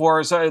hoping for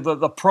is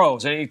the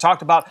pros. And he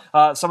talked about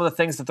some of the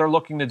things that they're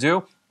looking to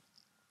do.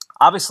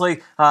 Obviously,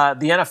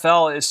 the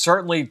NFL is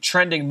certainly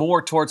trending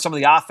more towards some of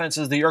the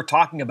offenses that you're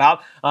talking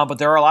about, but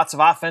there are lots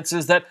of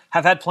offenses that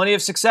have had plenty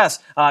of success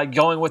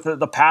going with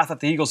the path that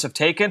the Eagles have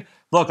taken.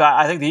 Look,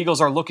 I think the Eagles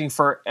are looking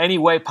for any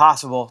way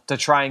possible to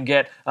try and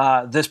get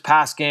this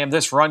pass game,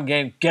 this run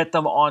game, get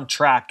them on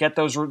track, get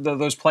those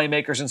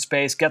playmakers in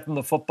space, get them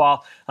the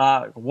football.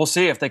 We'll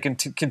see if they can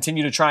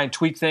continue to try and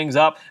tweak things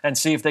up and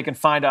see if they can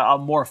find a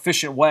more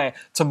efficient way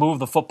to move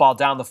the football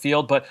down the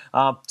field. But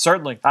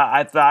certainly,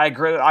 I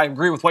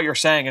agree with what you're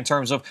saying in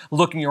terms of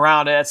looking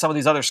around at some of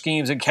these other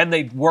schemes and can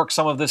they work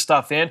some of this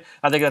stuff in.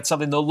 I think that's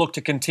something they'll look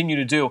to continue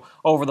to do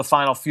over the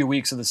final few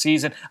weeks of the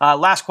season.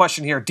 Last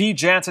question here. D.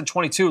 Jansen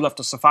 22 left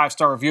us a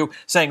 5-star review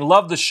saying,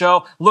 love the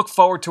show, look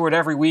forward to it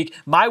every week.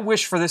 My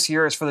wish for this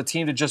year is for the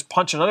team to just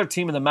punch another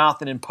team in the mouth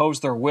and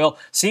impose their will.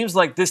 Seems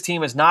like this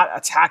team is not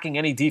attacking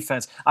any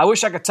defense. I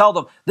wish I could tell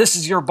them, this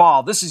is your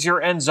ball, this is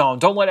your end zone.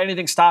 Don't let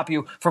anything stop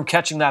you from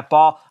catching that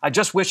ball. I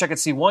just wish I could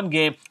see one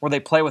game where they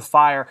play with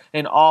fire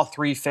in all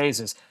 3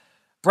 phases.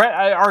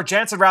 Brett, or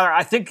Jansen rather,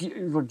 I think,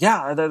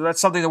 yeah, that's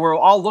something that we're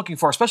all looking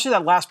for, especially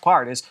that last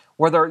part is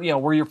where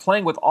you're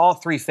playing with all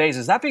 3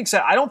 phases. That being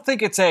said, I don't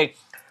think it's a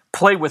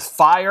play with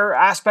fire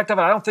aspect of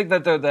it. I don't think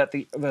that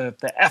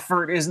the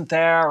effort isn't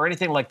there or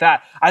anything like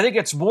that. I think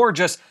it's more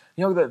just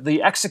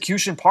the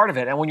execution part of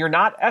it. And when you're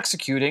not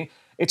executing,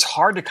 it's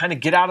hard to kind of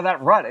get out of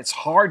that rut. It's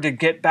hard to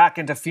get back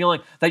into feeling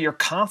that you're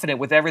confident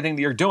with everything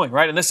that you're doing,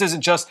 right? And this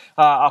isn't just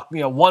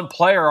one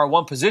player or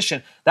one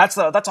position. That's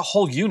a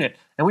whole unit.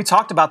 And we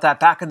talked about that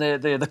back in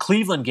the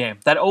Cleveland game,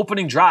 that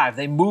opening drive.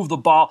 They moved the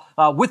ball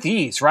with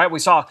ease, right? We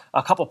saw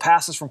a couple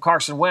passes from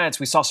Carson Wentz.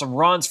 We saw some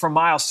runs from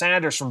Miles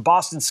Sanders, from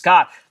Boston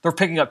Scott. They're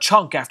picking up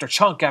chunk after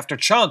chunk after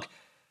chunk.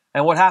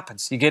 And what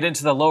happens? You get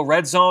into the low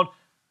red zone,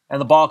 and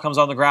the ball comes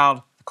on the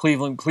ground.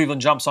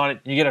 Cleveland jumps on it,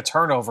 and you get a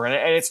turnover. And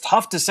it's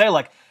tough to say,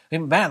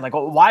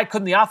 why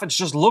couldn't the offense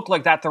just look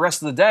like that the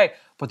rest of the day?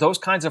 But those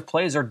kinds of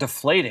plays are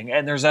deflating,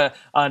 and there's an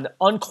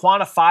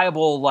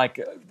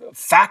unquantifiable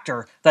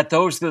factor that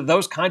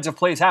those kinds of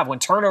plays have when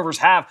turnovers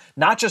have,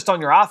 not just on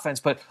your offense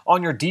but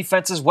on your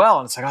defense as well.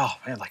 And it's like, oh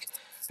man,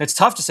 it's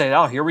tough to say,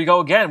 oh, here we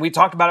go again. We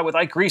talked about it with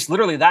Ike Reese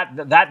literally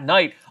that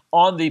night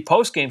on the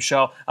postgame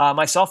show.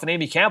 Myself and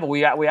Amy Campbell,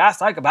 we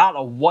asked Ike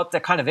about what the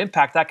kind of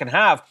impact that can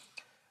have.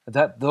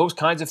 Those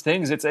kinds of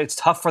things, it's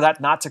tough for that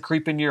not to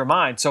creep into your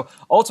mind. So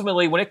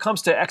ultimately, when it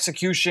comes to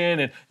execution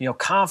and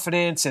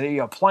confidence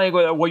and playing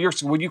with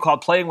what you call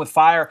playing with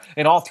fire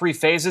in all three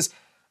phases,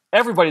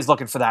 everybody's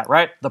looking for that,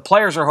 right? The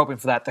players are hoping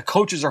for that. The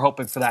coaches are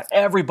hoping for that.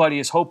 Everybody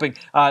is hoping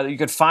that you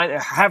could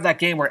have that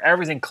game where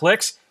everything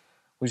clicks.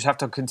 We just have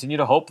to continue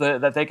to hope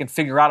that they can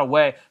figure out a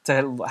way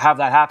to have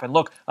that happen.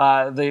 Look,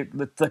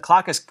 the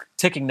clock is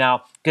ticking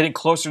now, getting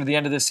closer to the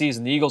end of this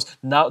season. The Eagles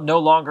no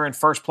longer in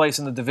first place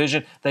in the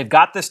division. They've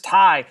got this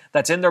tie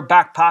that's in their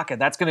back pocket.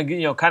 That's going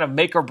to kind of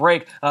make or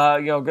break,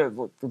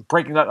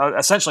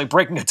 essentially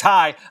breaking a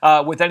tie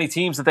with any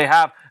teams that they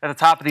have at the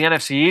top of the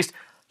NFC East.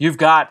 You've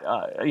got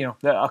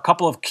a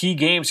couple of key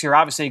games here,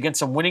 obviously against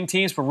some winning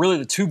teams, but really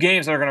the two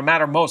games that are going to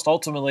matter most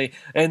ultimately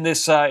in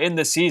this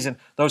season,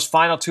 those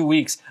final 2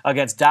 weeks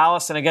against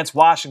Dallas and against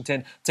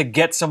Washington to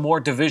get some more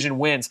division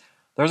wins.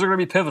 Those are going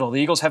to be pivotal. The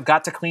Eagles have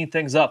got to clean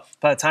things up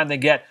by the time they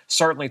get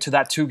certainly to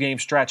that 2-game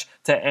stretch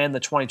to end the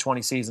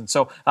 2020 season.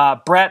 So,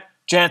 Brett,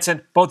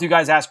 Jansen, both of you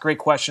guys asked great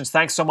questions.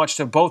 Thanks so much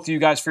to both of you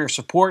guys for your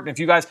support. And if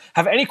you guys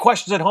have any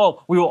questions at home,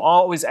 we will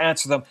always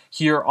answer them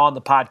here on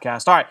the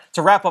podcast. All right,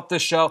 to wrap up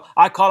this show,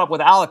 I caught up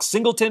with Alex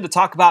Singleton to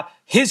talk about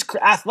his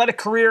athletic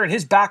career and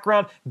his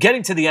background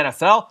getting to the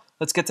NFL.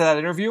 Let's get to that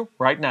interview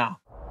right now.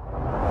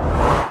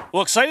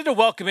 Well, excited to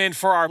welcome in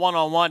for our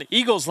one-on-one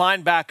Eagles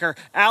linebacker,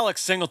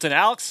 Alex Singleton.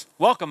 Alex,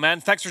 welcome, man.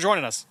 Thanks for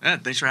joining us. Yeah,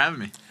 thanks for having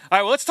me. All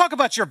right, well, let's talk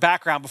about your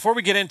background before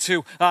we get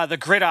into the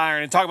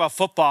gridiron and talk about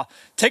football.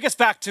 Take us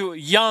back to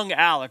young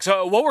Alex.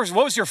 What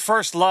was your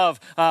first love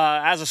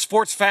as a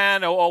sports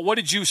fan, or what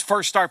did you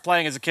first start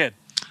playing as a kid?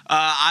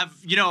 I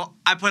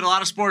played a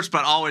lot of sports,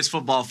 but always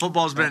football.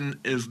 Football's been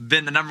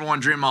the number one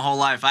dream my whole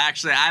life. I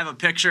have a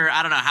picture.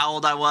 I don't know how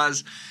old I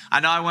was. I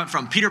know I went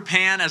from Peter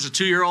Pan as a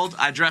 2-year-old.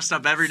 I dressed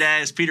up every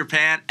day as Peter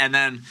Pan, and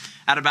then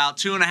at about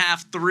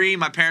 2.5, 3,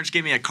 my parents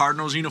gave me a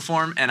Cardinals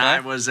uniform, and I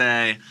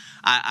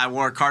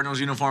wore a Cardinals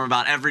uniform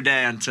about every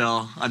day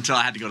until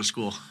I had to go to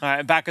school. All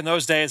right, back in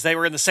those days, they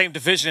were in the same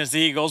division as the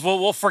Eagles.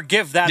 We'll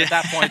forgive that at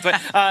that point. But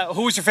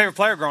who was your favorite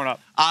player growing up?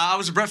 I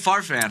was a Brett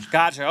Favre fan.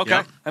 Gotcha. Okay,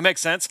 yep. That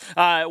makes sense.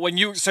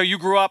 You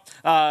grew up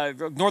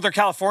Northern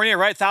California,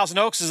 right? Thousand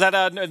Oaks. Is that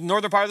a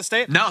northern part of the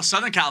state? No,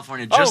 Southern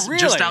California. Really?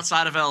 Just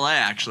outside of LA,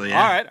 actually.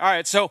 Yeah. All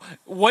right. So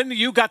when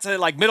you got to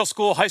middle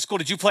school, high school,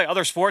 did you play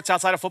other sports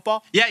outside of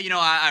football? Yeah,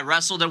 I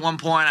wrestled at one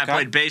point. I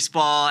played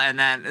baseball, and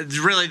then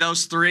really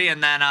those three,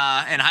 and then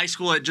in high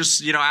school, it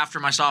just after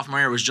my sophomore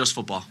year, it was just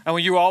football. And were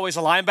you always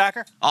a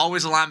linebacker?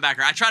 Always a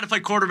linebacker. I tried to play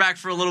quarterback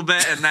for a little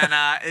bit, and then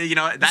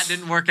that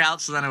didn't work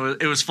out. So then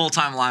it was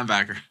full-time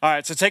linebacker. All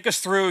right. So take us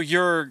through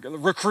your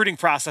recruiting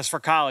process for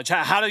college.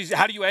 How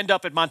do you end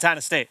up at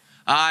Montana State?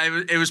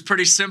 It was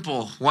pretty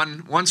simple.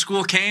 One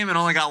school came and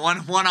only got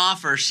one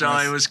offer, so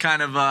nice. It was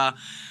kind of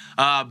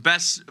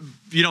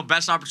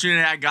best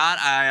opportunity I got.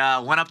 I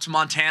went up to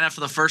Montana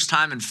for the first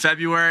time in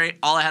February.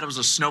 All I had was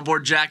a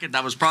snowboard jacket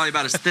that was probably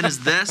about as thin as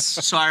this.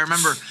 So I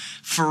remember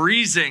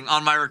freezing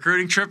on my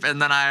recruiting trip,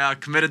 and then I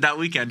committed that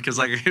weekend because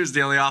it was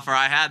the only offer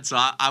I had, so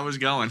I was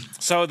going.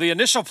 So the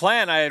initial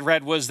plan I had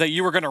read was that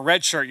you were going to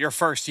redshirt your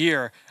first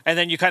year, and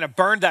then you kind of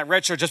burned that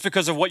redshirt just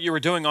because of what you were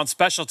doing on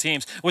special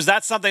teams. Was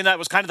that something that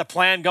was kind of the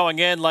plan going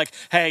in?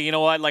 Hey, you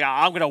know what?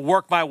 I'm going to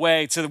work my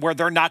way to where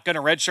they're not going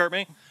to redshirt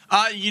me?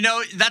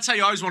 That's how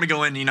you always want to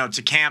go in,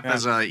 to camp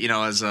as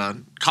a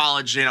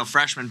college,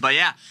 freshman. But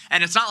yeah,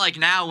 and it's not like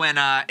now when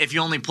if you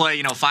only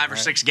play, 5 or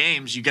 6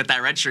 games, you get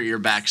that red shirt year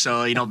back.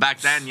 So,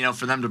 back then,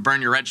 for them to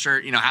burn your red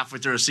shirt, halfway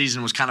through a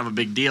season was kind of a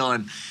big deal.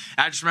 And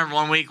I just remember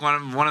one week one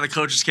of the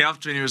coaches came up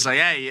to me and he was like,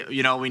 hey,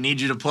 we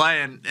need you to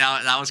play. And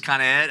that was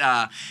kind of it.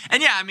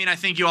 And yeah, I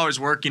think you always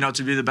work,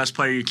 to be the best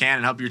player you can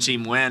and help your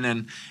team win.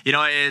 And,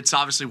 it's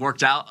obviously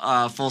worked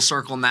out full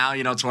circle now,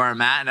 to where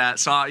I'm at. And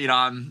so,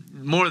 I'm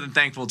more than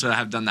thankful to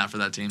have done that for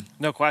that team.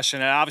 No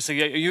question. And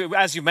obviously, you,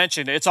 as you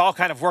mentioned, it's all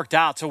kind of worked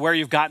out to where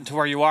you've gotten to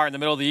where you are in the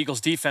middle of the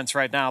Eagles defense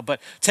right now. But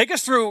take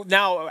us through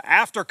now,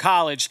 after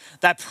college,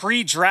 that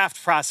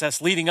pre-draft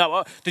process leading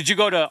up. Did you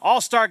go to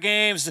all-star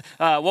games?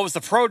 What was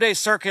the pro day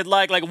circuit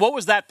like? Like, what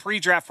was that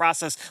pre-draft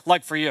process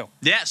like for you?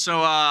 Yeah, so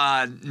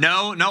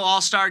no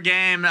all-star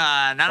game,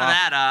 none of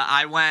that.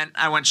 I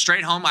went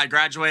straight home. I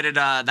graduated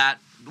that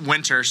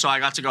winter, so I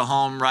got to go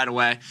home right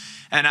away.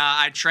 And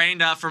I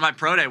trained for my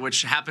pro day,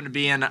 which happened to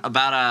be in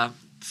about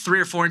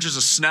 3 or 4 inches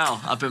of snow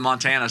up in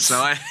Montana.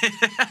 So,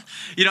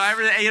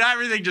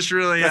 everything just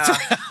really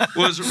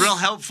was real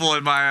helpful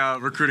in my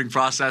recruiting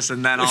process,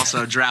 and then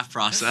also draft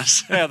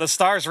process. Yeah, the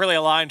stars really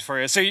aligned for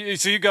you. So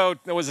you go.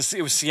 It was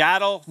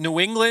Seattle, New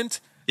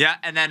England. Yeah,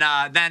 and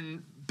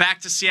then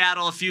back to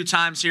Seattle a few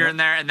times here and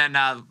there, and then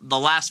the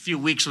last few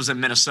weeks was in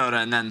Minnesota,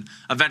 and then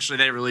eventually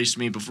they released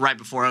me right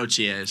before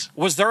OTAs.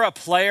 Was there a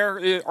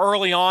player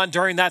early on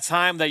during that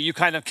time that you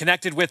kind of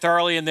connected with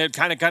early, and then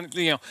kind of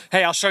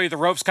hey, I'll show you the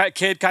ropes,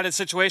 kid, kind of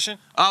situation?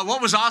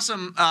 What was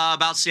awesome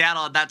about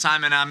Seattle at that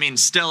time, and I mean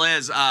still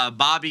is,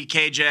 Bobby,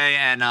 KJ,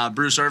 and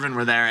Bruce Irvin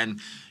were there,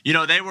 and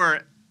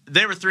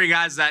they were 3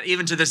 guys that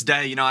even to this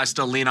day, I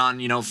still lean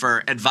on,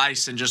 for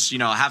advice and just,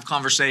 have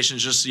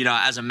conversations just,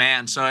 as a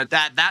man. So at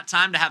that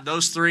time to have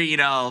those 3,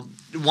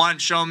 one,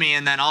 show me,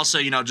 and then also,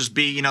 just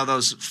be,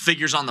 those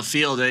figures on the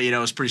field,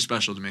 was pretty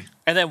special to me.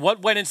 And then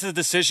what went into the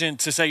decision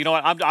to say,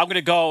 I'm going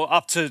to go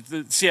up to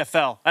the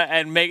CFL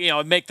and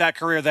make that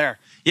career there?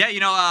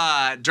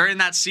 Yeah, during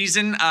that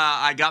season,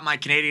 I got my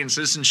Canadian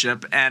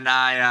citizenship, and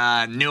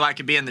I knew I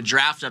could be in the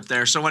draft up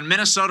there. So when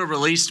Minnesota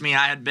released me,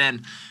 I had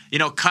been,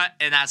 cut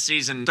in that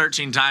season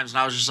 13 times, and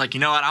I was just like,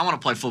 I want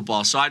to play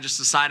football. So I just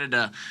decided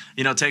to,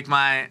 take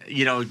my,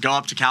 go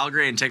up to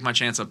Calgary and take my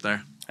chance up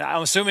there.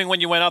 I'm assuming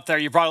when you went up there,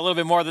 you brought a little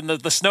bit more than the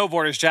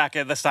snowboarder's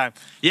jacket this time.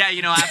 Yeah,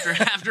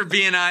 after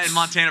being in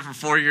Montana for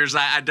 4 years,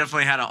 I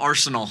definitely had an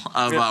arsenal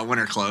of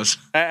winter clothes.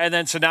 And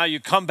then so now you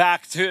come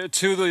back to the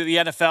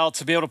NFL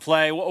to be able to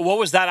play. What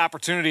was that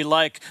opportunity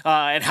like,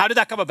 and how did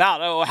that come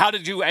about? How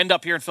did you end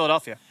up here in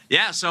Philadelphia?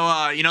 Yeah, so,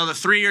 the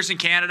 3 years in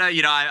Canada,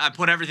 I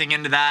put everything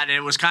into that. It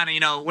was kind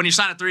of, when you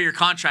sign a 3-year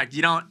contract,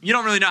 you don't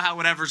really know how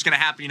whatever's going to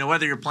happen,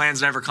 whether your plans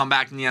to ever come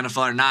back in the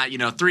NFL or not.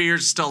 3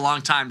 years is still a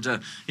long time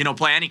to,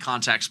 play any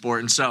contact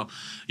sport. And so,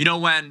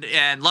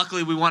 and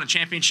luckily we won a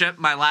championship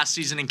my last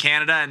season in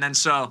Canada. And then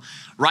so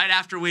right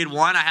after we had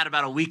won, I had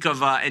about a week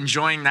of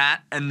enjoying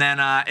that. And then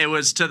it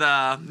was to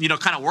the,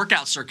 kind of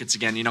workout circuits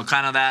again,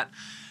 kind of that,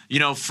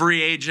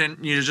 free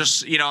agent,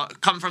 just,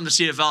 come from the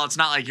CFL. It's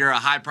not like you're a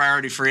high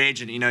priority free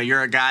agent.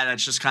 You're a guy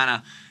that's just kind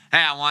of,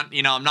 hey,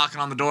 I'm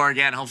knocking on the door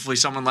again. Hopefully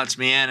someone lets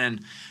me in.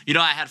 And,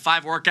 I had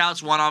 5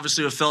 workouts, one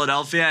obviously with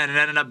Philadelphia, and it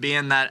ended up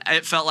being that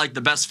it felt like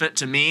the best fit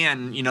to me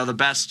and, the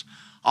best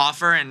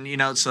offer.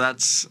 And, so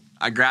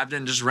I grabbed it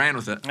and just ran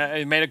with it.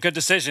 You made a good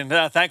decision,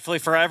 thankfully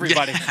for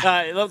everybody.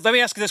 Yeah. Let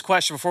me ask you this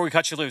question before we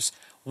cut you loose.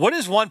 What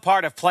is one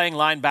part of playing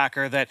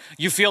linebacker that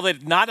you feel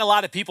that not a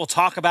lot of people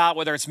talk about,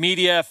 whether it's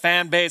media,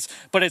 fan base,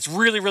 but it's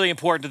really, really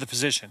important to the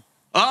position?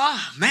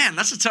 Man,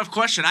 that's a tough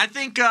question. I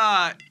think,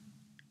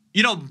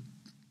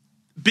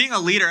 being a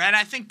leader, and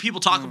I think people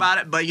talk about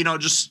it, but,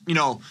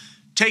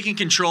 taking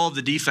control of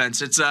the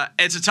defense. It's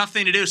a tough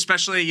thing to do,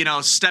 especially,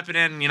 stepping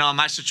in,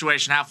 my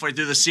situation halfway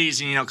through the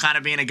season, kind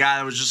of being a guy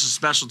that was just a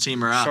special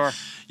teamer. Sure.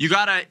 You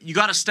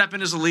gotta step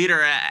in as a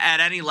leader at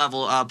any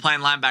level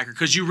playing linebacker,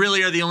 because you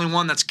really are the only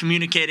one that's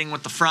communicating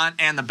with the front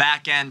and the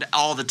back end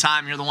all the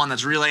time. You're the one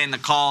that's relaying the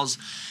calls.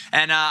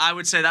 And I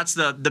would say that's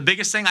the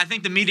biggest thing. I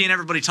think the media and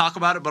everybody talk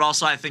about it, but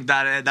also I think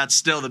that that's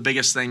still the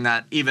biggest thing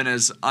that even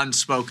is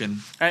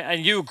unspoken.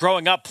 And you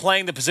growing up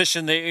playing the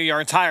position your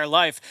entire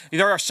life,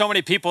 there are so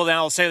many people that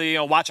will say,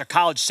 watch a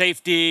college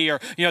safety or,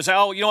 say,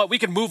 oh, you know what, we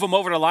can move them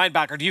over to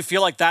linebacker. Do you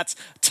feel like that's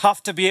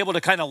tough to be able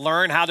to kind of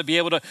learn how to be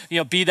able to,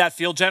 be that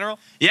field general?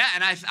 Yeah,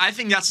 and I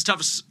think that's the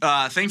toughest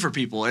thing for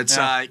people. It's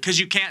because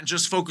you can't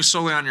just focus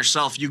solely on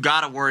yourself. You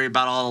got to worry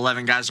about all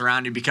 11 guys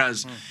around you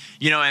because,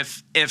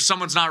 if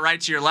someone's not right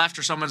to your left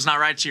or someone's not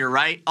right to your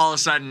right, all of a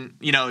sudden,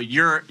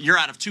 you're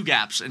out of 2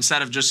 gaps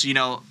instead of just,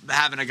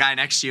 having a guy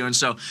next to you. And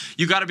so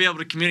you got to be able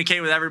to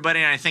communicate with everybody.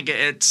 And I think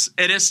it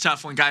is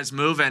tough when guys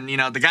move. And,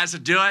 the guys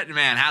that do it,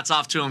 man, hats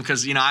off to them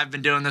because, I've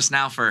been doing this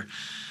now for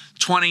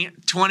 20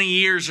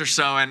 years or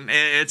so, and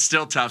it's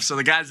still tough. So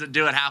the guys that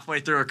do it halfway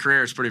through a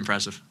career is pretty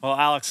impressive. Well,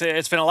 Alex,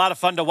 it's been a lot of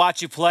fun to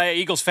watch you play.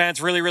 Eagles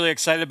fans really, really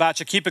excited about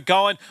you. Keep it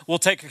going. We'll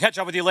catch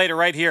up with you later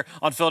right here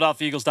on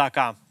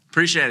PhiladelphiaEagles.com.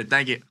 Appreciate it.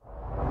 Thank you.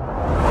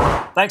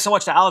 Thanks so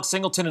much to Alex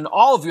Singleton and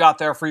all of you out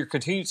there for your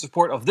continued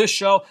support of this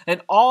show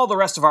and all the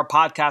rest of our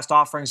podcast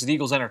offerings at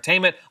Eagles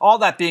Entertainment. All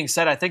that being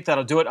said, I think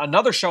that'll do it.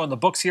 Another show in the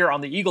books here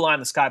on the Eagle Eye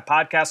in the Sky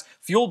podcast,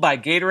 fueled by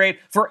Gatorade.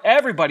 For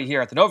everybody here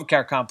at the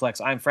NovaCare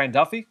Complex, I'm Fran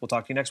Duffy. We'll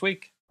talk to you next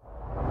week.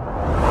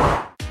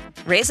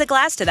 Raise a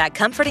glass to that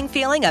comforting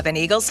feeling of an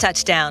Eagles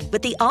touchdown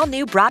with the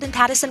all-new Broad &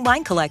 Pattison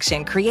wine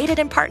collection created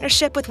in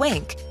partnership with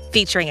Wink.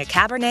 Featuring a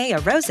Cabernet,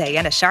 a Rosé,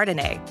 and a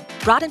Chardonnay.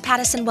 Broad &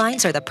 Pattison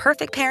wines are the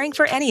perfect pairing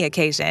for any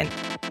occasion.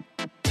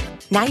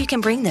 Now you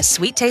can bring this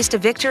sweet taste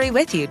of victory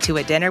with you to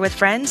a dinner with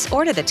friends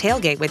or to the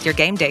tailgate with your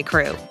game day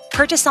crew.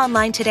 Purchase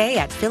online today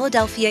at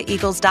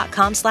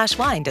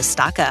PhiladelphiaEagles.com/wine to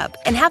stock up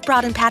and have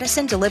Broad &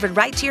 Pattison delivered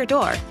right to your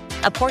door.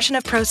 A portion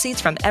of proceeds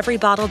from every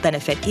bottle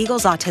benefit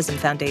Eagles Autism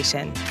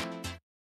Foundation.